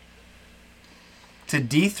enough to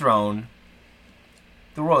dethrone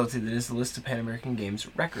the royalty that is the list of Pan American Games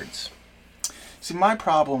records. See, my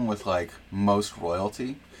problem with, like, most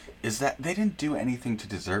royalty is that they didn't do anything to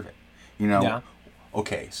deserve it. You know? Yeah.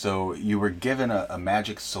 Okay, so you were given a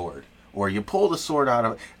magic sword, or you pulled a sword out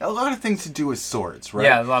of... A lot of things to do with swords, right?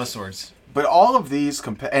 Yeah, a lot of swords. But all of these...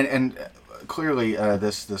 And clearly,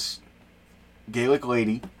 this Gaelic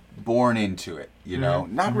lady, born into it, you know?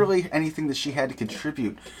 Not really anything that she had to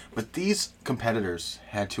contribute, but these competitors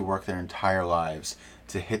had to work their entire lives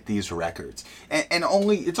to hit these records. And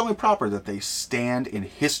it's only proper that they stand in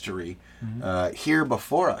history here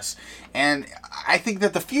before us. And I think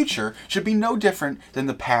that the future should be no different than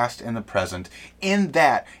the past and the present, in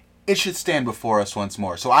that it should stand before us once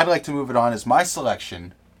more. So I'd like to move it on as my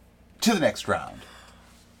selection to the next round.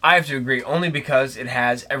 I have to agree, only because it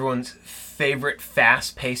has everyone's favorite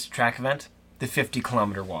fast-paced track event, the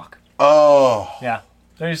 50-kilometer walk. Oh! Yeah.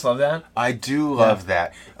 Don't you just love that? I do love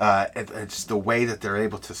that. It's the way that they're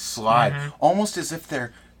able to slide, almost as if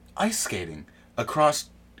they're ice skating across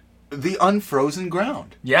the unfrozen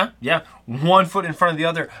ground. Yeah, yeah. 1 foot in front of the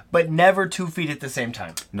other, but never 2 feet at the same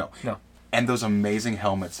time. No. No. And those amazing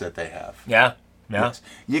helmets that they have. Yeah, yeah. Yes.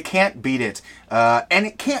 You can't beat it, and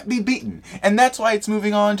it can't be beaten. And that's why it's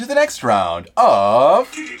moving on to the next round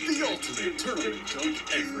of... The ultimate tournament of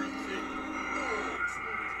everything.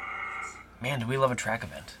 Man, do we love a track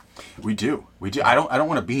event. We do. I don't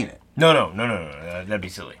want to be in it. No. That'd be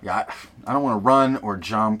silly. Yeah, I don't want to run or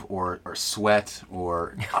jump or sweat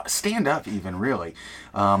or stand up even, really.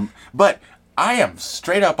 But I am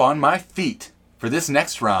straight up on my feet for this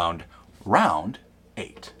next round, round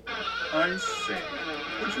 8. I say,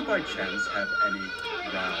 would you by chance have any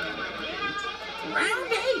round 8?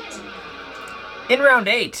 Round 8. In round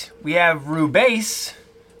 8, we have Rubeis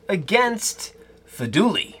against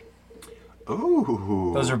Faduli.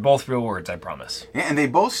 Ooh. Those are both real words, I promise. Yeah, and they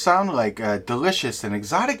both sound like delicious and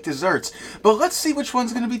exotic desserts. But let's see which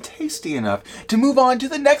one's going to be tasty enough to move on to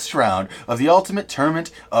the next round of the ultimate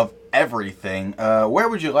tournament of everything. Where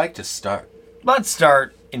would you like to start? Let's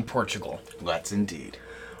start in Portugal. Let's indeed.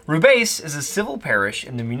 Rubeis is a civil parish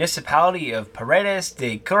in the municipality of Paredes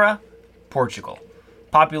de Cura, Portugal.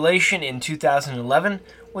 Population in 2011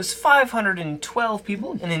 was 512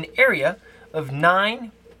 people in an area of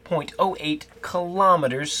 9.08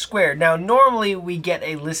 kilometers squared. Now, normally we get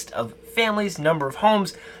a list of families, number of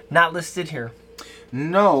homes, not listed here.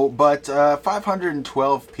 No, but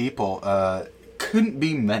 512 people couldn't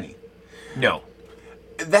be many. No.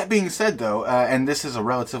 That being said, though, and this is a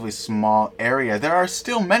relatively small area, there are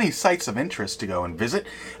still many sites of interest to go and visit,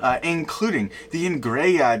 including the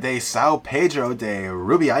Igreja de São Pedro de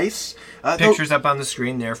Rubiais. Pictures up on the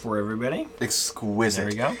screen there for everybody.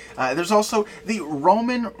 Exquisite. There we go. There's also the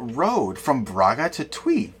Roman road from Braga to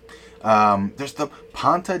Tui. There's the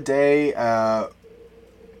Ponta de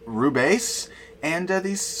Rubeis and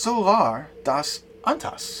the Solar das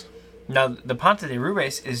Antas. Now, the Ponta de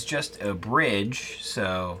Rubeis is just a bridge,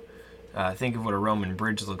 so think of what a Roman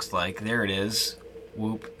bridge looks like. There it is.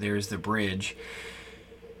 Whoop, there's the bridge.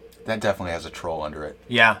 That definitely has a troll under it.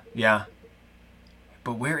 Yeah.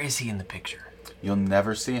 But where is he in the picture? You'll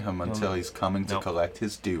never see him until he's coming to collect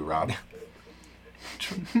his due, Rob.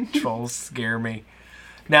 Trolls scare me.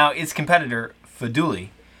 Now, its competitor, Faduli,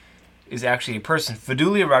 is actually a person.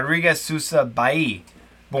 Faduli Rodriguez Sousa Bailly,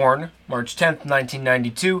 born March 10th,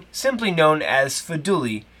 1992, simply known as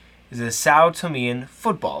Faduli, is a Sao Tomean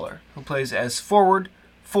footballer who plays as forward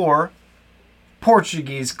for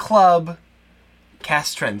Portuguese club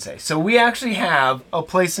Castrense. So we actually have a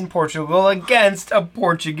place in Portugal against a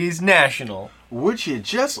Portuguese national. Would you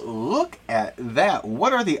just look at that?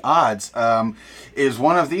 What are the odds? Is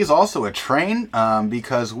one of these also a train?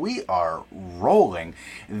 Because we are rolling.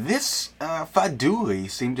 This Faduli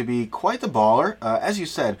seemed to be quite the baller. As you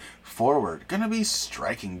said, forward. Gonna be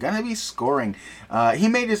striking. Gonna be scoring. He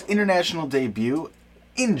made his international debut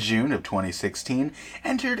in June of 2016,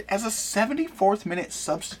 entered as a 74th minute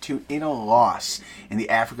substitute in a loss in the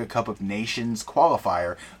Africa Cup of Nations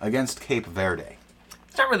qualifier against Cape Verde.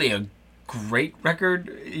 It's not really a great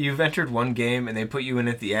record. You've entered one game and they put you in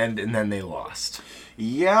at the end and then they lost.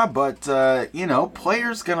 Yeah, but,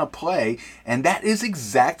 players gonna play, and that is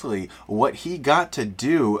exactly what he got to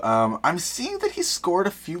do. I'm seeing that he scored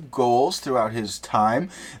a few goals throughout his time,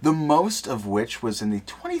 the most of which was in the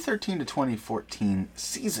 2013 to 2014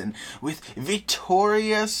 season with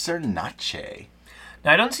Vitória Cernache.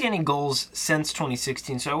 Now, I don't see any goals since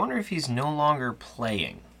 2016, so I wonder if he's no longer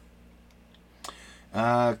playing.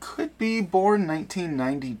 Could be born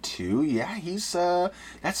 1992. Yeah, he's,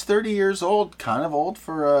 that's 30 years old. Kind of old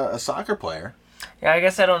for a soccer player. Yeah, I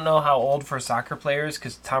guess I don't know how old for soccer players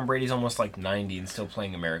because Tom Brady's almost like 90 and still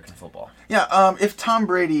playing American football. Yeah, if Tom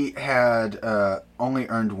Brady had only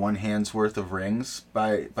earned one hand's worth of rings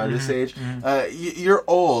by this age, you're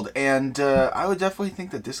old, and I would definitely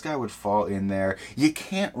think that this guy would fall in there. You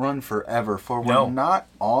can't run forever, for we're not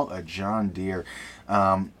all a John Deere.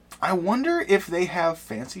 I wonder if they have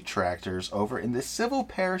fancy tractors over in the civil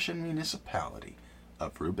parish and municipality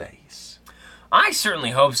of Roubaix. I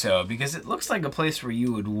certainly hope so, because it looks like a place where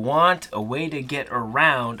you would want a way to get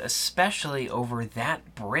around, especially over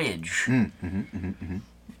that bridge.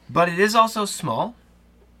 But it is also small,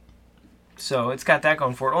 so it's got that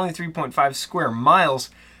going for it. Only 3.5 square miles.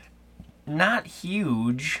 Not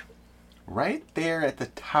huge. Right there at the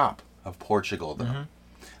top of Portugal, though.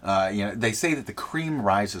 They say that the cream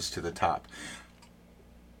rises to the top.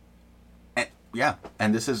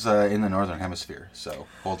 And this is in the northern hemisphere, so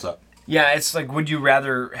holds up. Yeah, it's like, would you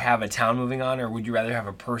rather have a town moving on, or would you rather have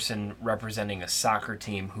a person representing a soccer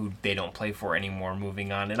team who they don't play for anymore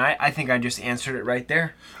moving on? And I think I just answered it right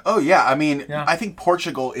there. Oh, yeah. I mean, I think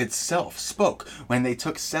Portugal itself spoke when they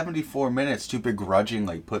took 74 minutes to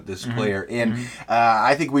begrudgingly put this player in.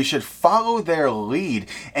 I think we should follow their lead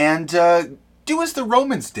and do as the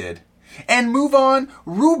Romans did and move on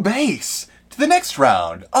Roubaix to the next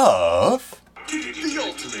round of... The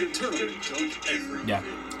ultimate tournament of everything. Yeah.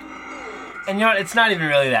 And you know what? It's not even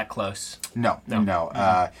really that close. No.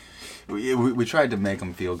 We tried to make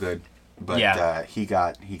him feel good, but he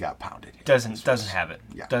got pounded. Doesn't have it.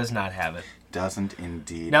 Yeah. Does not have it. Doesn't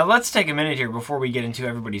indeed. Now let's take a minute here before we get into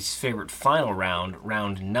everybody's favorite final round,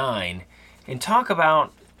 round 9, and talk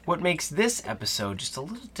about what makes this episode just a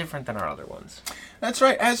little different than our other ones. That's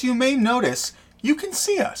right. As you may notice, you can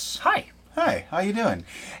see us. Hi. Hi. How you doing?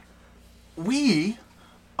 We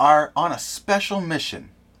are on a special mission.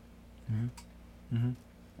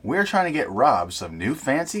 We're trying to get Rob some new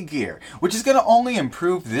fancy gear, which is going to only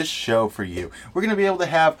improve this show for you. We're going to be able to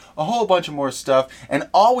have a whole bunch of more stuff, and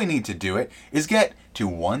all we need to do it is get to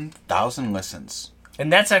 1,000 listens.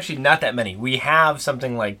 And that's actually not that many. We have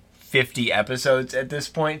something like 50 episodes at this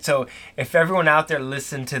point, so if everyone out there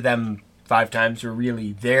listened to them 5 times, we're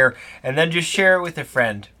really there. And then just share it with a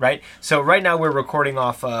friend, right? So right now we're recording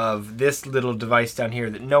off of this little device down here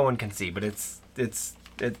that no one can see, but it's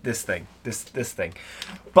this thing.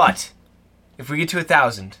 But if we get to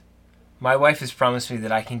 1,000, my wife has promised me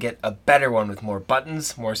that I can get a better one with more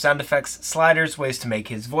buttons, more sound effects, sliders, ways to make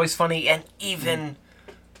his voice funny, and even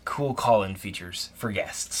cool call-in features for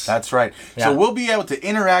guests. That's right. Yeah. So we'll be able to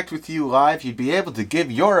interact with you live. You'd be able to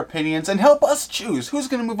give your opinions and help us choose who's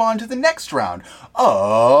going to move on to the next round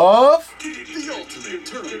of... The ultimate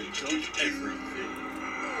tournament of everything.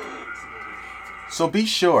 So be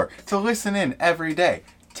sure to listen in every day.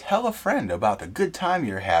 Tell a friend about the good time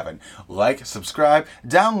you're having. Like, subscribe,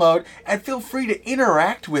 download, and feel free to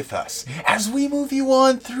interact with us as we move you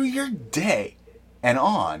on through your day and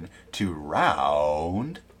on to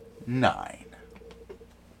round 9.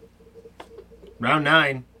 Round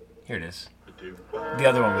 9. Here it is. The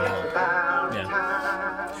other one would help.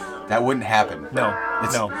 Yeah. That wouldn't happen. No.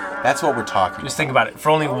 That's what we're talking Just think about it. For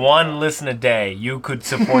only 1 listen a day, you could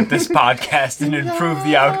support this podcast and improve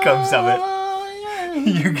the outcomes of it.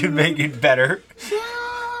 You could make it better.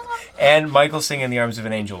 And Michael sing In the Arms of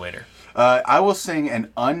an Angel later. I will sing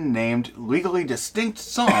an unnamed, legally distinct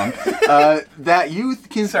song that you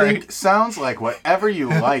can think sounds like whatever you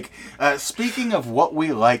like. Speaking of what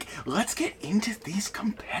we like, let's get into these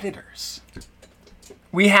competitors.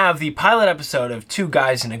 We have the pilot episode of 2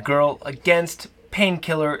 Guys and a Girl against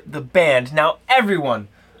Painkiller, the band. Now, everyone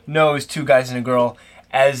knows 2 Guys and a Girl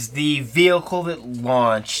as the vehicle that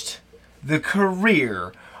launched the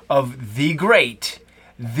career of the great,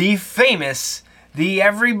 the famous, the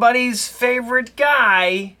everybody's favorite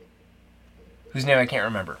guy, whose name I can't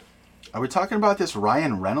remember. Are we talking about this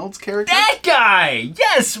Ryan Reynolds character? That guy!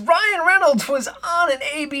 Yes, Ryan Reynolds was on an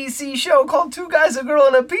ABC show called 2 Guys, a Girl,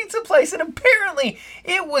 and a Pizza Place, and apparently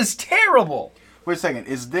it was terrible. Wait a second.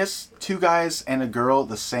 Is this 2 Guys and a Girl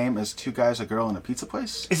the same as 2 Guys, a Girl, and a Pizza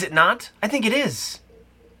Place? Is it not? I think it is.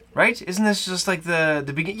 Right? Isn't this just like the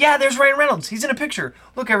beginning? Yeah, there's Ryan Reynolds. He's in a picture.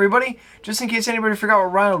 Look, everybody. Just in case anybody forgot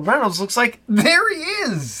what Ryan Reynolds looks like, there he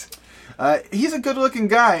is. He's a good-looking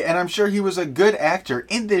guy, and I'm sure he was a good actor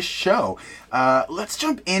in this show. Let's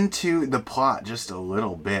jump into the plot just a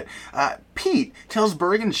little bit. Pete tells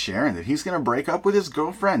Berg and Sharon that he's going to break up with his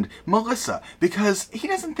girlfriend, Melissa, because he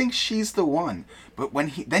doesn't think she's the one. But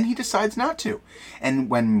then he decides not to. And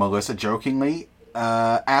when Melissa jokingly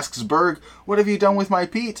asks Berg, "What have you done with my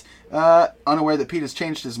Pete?" Unaware that Pete has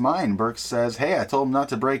changed his mind, Berg says, "Hey, I told him not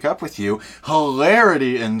to break up with you."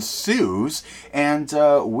 Hilarity ensues, and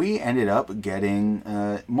we ended up getting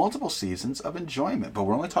multiple seasons of enjoyment. But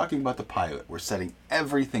we're only talking about the pilot. We're setting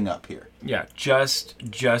everything up here. Yeah, just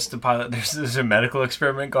the pilot. There's a medical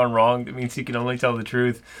experiment gone wrong. That means he can only tell the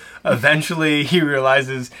truth. Eventually, he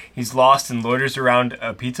realizes he's lost and loiters around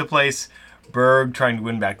a pizza place. Berg, trying to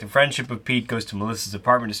win back the friendship of Pete, goes to Melissa's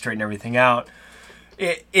apartment to straighten everything out.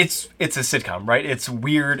 It's a sitcom, right? It's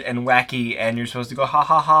weird and wacky, and you're supposed to go ha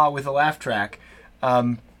ha ha with a laugh track.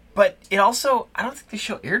 But it also, I don't think the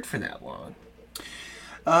show aired for that long.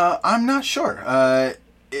 I'm not sure.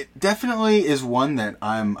 It definitely is one that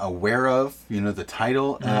I'm aware of. You know, the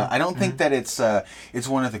title. I don't think that it's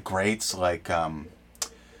one of the greats like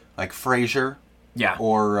Frasier. Yeah.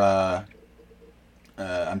 Or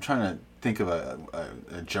I'm trying to think of a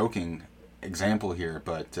joking example here,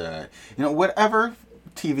 but whatever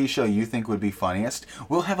TV show you think would be funniest,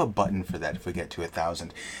 we'll have a button for that if we get to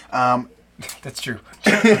 1,000. That's true.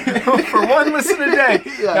 For one listen a day.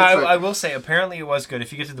 Yeah, now, right. I will say, apparently it was good.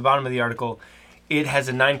 If you get to the bottom of the article, it has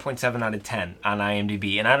a 9.7 out of 10 on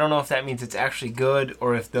IMDb, and I don't know if that means it's actually good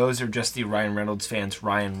or if those are just the Ryan Reynolds fans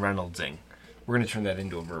Ryan Reynoldsing. We're going to turn that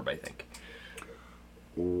into a verb, I think.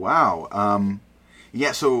 Wow.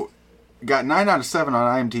 Yeah, so got 9 out of 7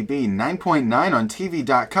 on IMDb, 9.9 on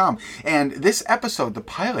TV.com, and this episode, the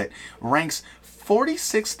pilot, ranks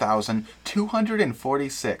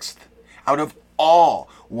 46,246th out of all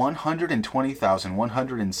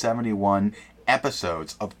 120,171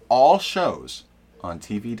 episodes of all shows on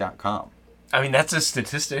TV.com. I mean, that's a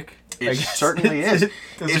statistic. It certainly is.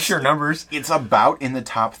 Those are sure numbers. It's about in the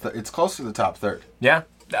top. It's close to the top third. Yeah.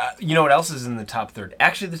 You know what else is in the top third?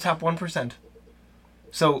 Actually, the top 1%.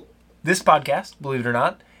 So, this podcast, believe it or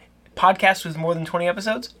not, podcasts with more than 20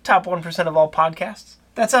 episodes, top 1% of all podcasts.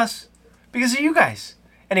 That's us. Because of you guys.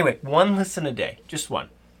 Anyway, one listen a day. Just one.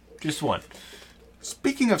 Just one.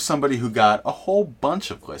 Speaking of somebody who got a whole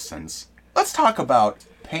bunch of listens, let's talk about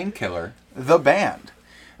Painkiller, the band.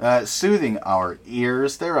 Soothing our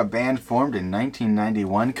ears, they're a band formed in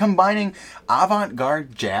 1991, combining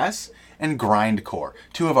avant-garde jazz and grindcore,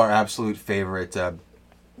 two of our absolute favorite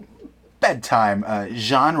bedtime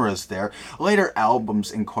genres there. Later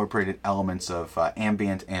albums incorporated elements of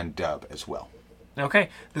ambient and dub as well. Okay,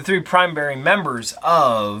 the three primary members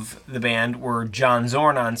of the band were John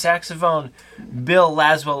Zorn on saxophone, Bill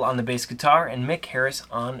Laswell on the bass guitar, and Mick Harris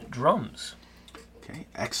on drums. Okay,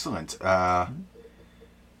 excellent.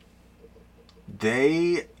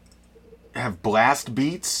 They have blast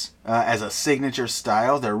beats as a signature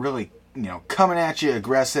style. They're really, coming at you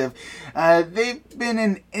aggressive. They've been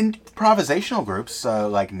in improvisational groups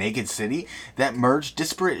like Naked City that merge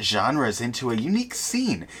disparate genres into a unique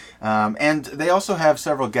scene. And they also have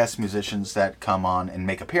several guest musicians that come on and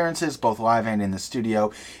make appearances, both live and in the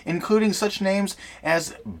studio, including such names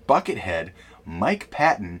as Buckethead, Mike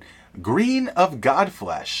Patton, Green of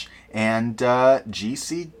Godflesh, and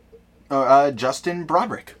Justin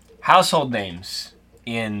Broderick. Household names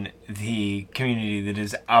in the community that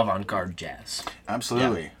is avant-garde jazz.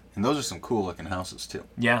 Absolutely. Yeah. And those are some cool looking houses too.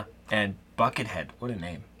 Yeah, and Buckethead, what a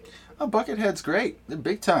name. Oh, Buckethead's great. They're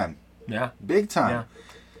big time. Yeah. Big time.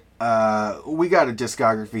 Yeah. We got a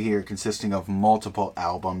discography here consisting of multiple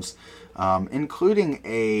albums, including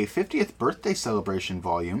a 50th birthday celebration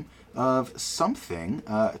volume of something.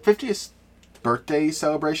 50th birthday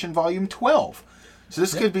celebration volume 12. So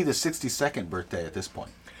this could be the 62nd birthday at this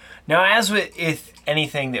point. Now, as with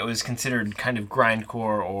anything that was considered kind of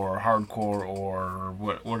grindcore or hardcore or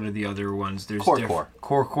what are the other ones? There's Corecore.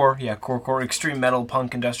 Corecore, extreme metal,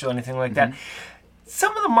 punk, industrial, anything like that.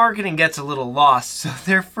 Some of the marketing gets a little lost, so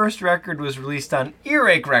their first record was released on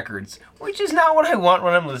Earache Records, which is not what I want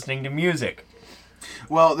when I'm listening to music.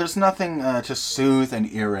 Well, there's nothing to soothe an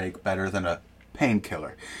earache better than a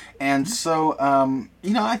painkiller. And so,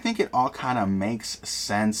 I think it all kind of makes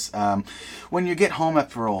sense. When you get home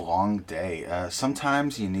after a long day,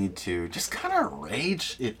 sometimes you need to just kind of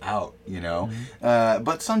rage it out,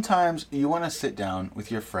 But sometimes you want to sit down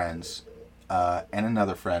with your friends and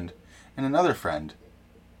another friend and another friend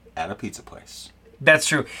at a pizza place. That's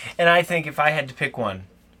true. And I think if I had to pick one,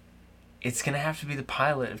 it's going to have to be the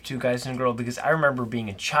pilot of Two Guys and a Girl, because I remember being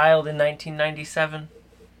a child in 1997.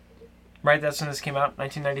 Right, that's when this came out,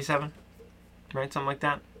 1997? Right, something like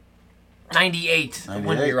that? 98.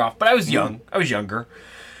 1 year off. But I was young. I was younger.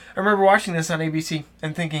 I remember watching this on ABC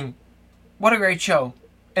and thinking, what a great show.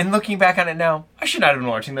 And looking back on it now, I should not have been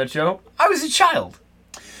watching that show. I was a child.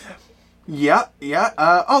 Yeah,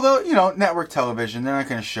 yeah. Although, network television, they're not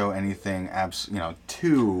going to show anything,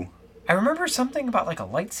 too... I remember something about like a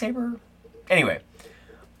lightsaber. Anyway,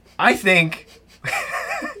 I think...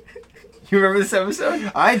 You remember this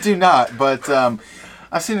episode? I do not, but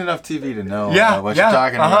I've seen enough TV to know what you're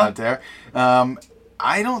talking about there.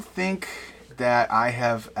 I don't think that I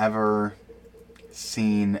have ever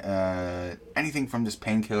seen anything from this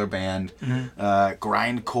Painkiller band.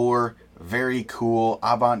 Grindcore, very cool,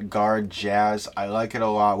 avant-garde jazz. I like it a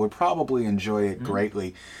lot. Would probably enjoy it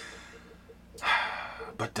greatly.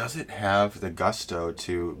 But does it have the gusto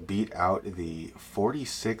to beat out the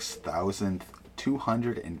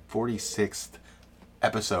 46,246th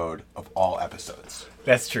episode of all episodes?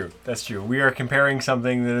 That's true. That's true. We are comparing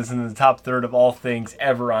something that is in the top third of all things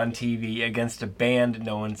ever on TV against a band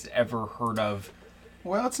no one's ever heard of.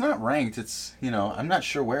 Well, it's not ranked. It's, I'm not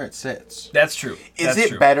sure where it sits. That's true. Is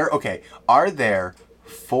it better? Okay. Are there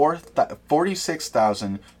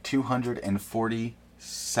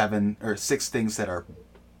 46,247 or 6 things that are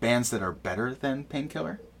bands that are better than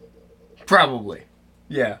Painkiller? Probably.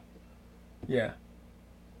 Yeah. Yeah.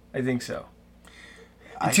 I think so.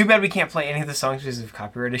 Too bad we can't play any of the songs because of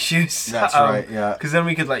copyright issues. That's right, yeah. Because then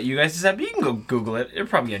we could let you guys decide. But you can go Google it. It'll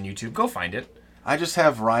probably be on YouTube. Go find it. I just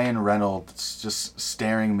have Ryan Reynolds just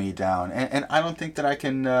staring me down. And I don't think that I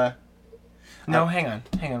can... No, hang on.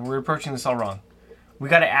 We're approaching this all wrong. We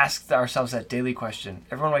got to ask ourselves that daily question.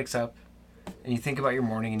 Everyone wakes up, and you think about your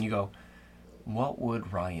morning, and you go, what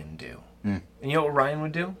would Ryan do? And you know what Ryan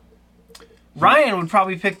would do? Ryan would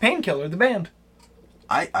probably pick Painkiller, the band.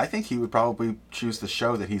 I think he would probably choose the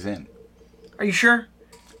show that he's in. Are you sure?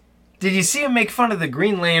 Did you see him make fun of the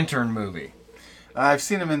Green Lantern movie? I've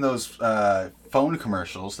seen him in those phone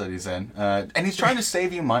commercials that he's in. And he's trying to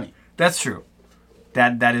save you money. That's true.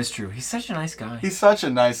 That is true. He's such a nice guy. He's such a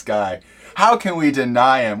nice guy. How can we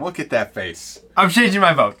deny him? Look at that face. I'm changing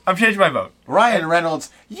my vote. Ryan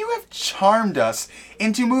Reynolds, you have charmed us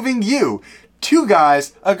into moving you, 2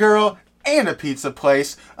 guys, a girl, and a pizza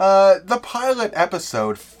place, the pilot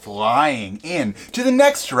episode flying in to the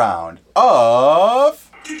next round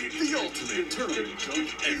of... The ultimate tournament of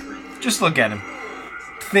everything. Just look at him.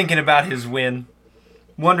 Thinking about his win.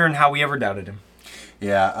 Wondering how we ever doubted him.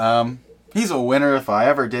 Yeah, he's a winner if I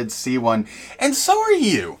ever did see one. And so are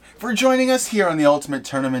you for joining us here on the ultimate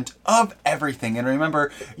tournament of everything. And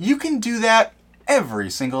remember, you can do that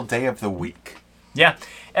every single day of the week. Yeah,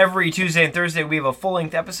 every Tuesday and Thursday we have a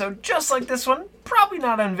full-length episode just like this one. Probably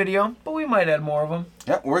not on video, but we might add more of them.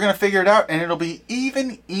 Yep, we're going to figure it out, and it'll be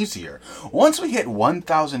even easier. Once we hit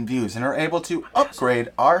 1,000 views and are able to upgrade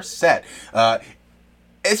our set,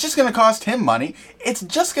 it's just going to cost him money, it's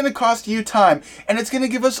just going to cost you time, and it's going to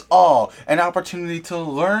give us all an opportunity to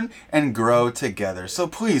learn and grow together. So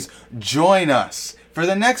please, join us for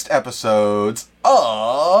the next episodes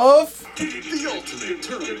of... The ultimate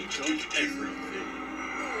tournament of everything.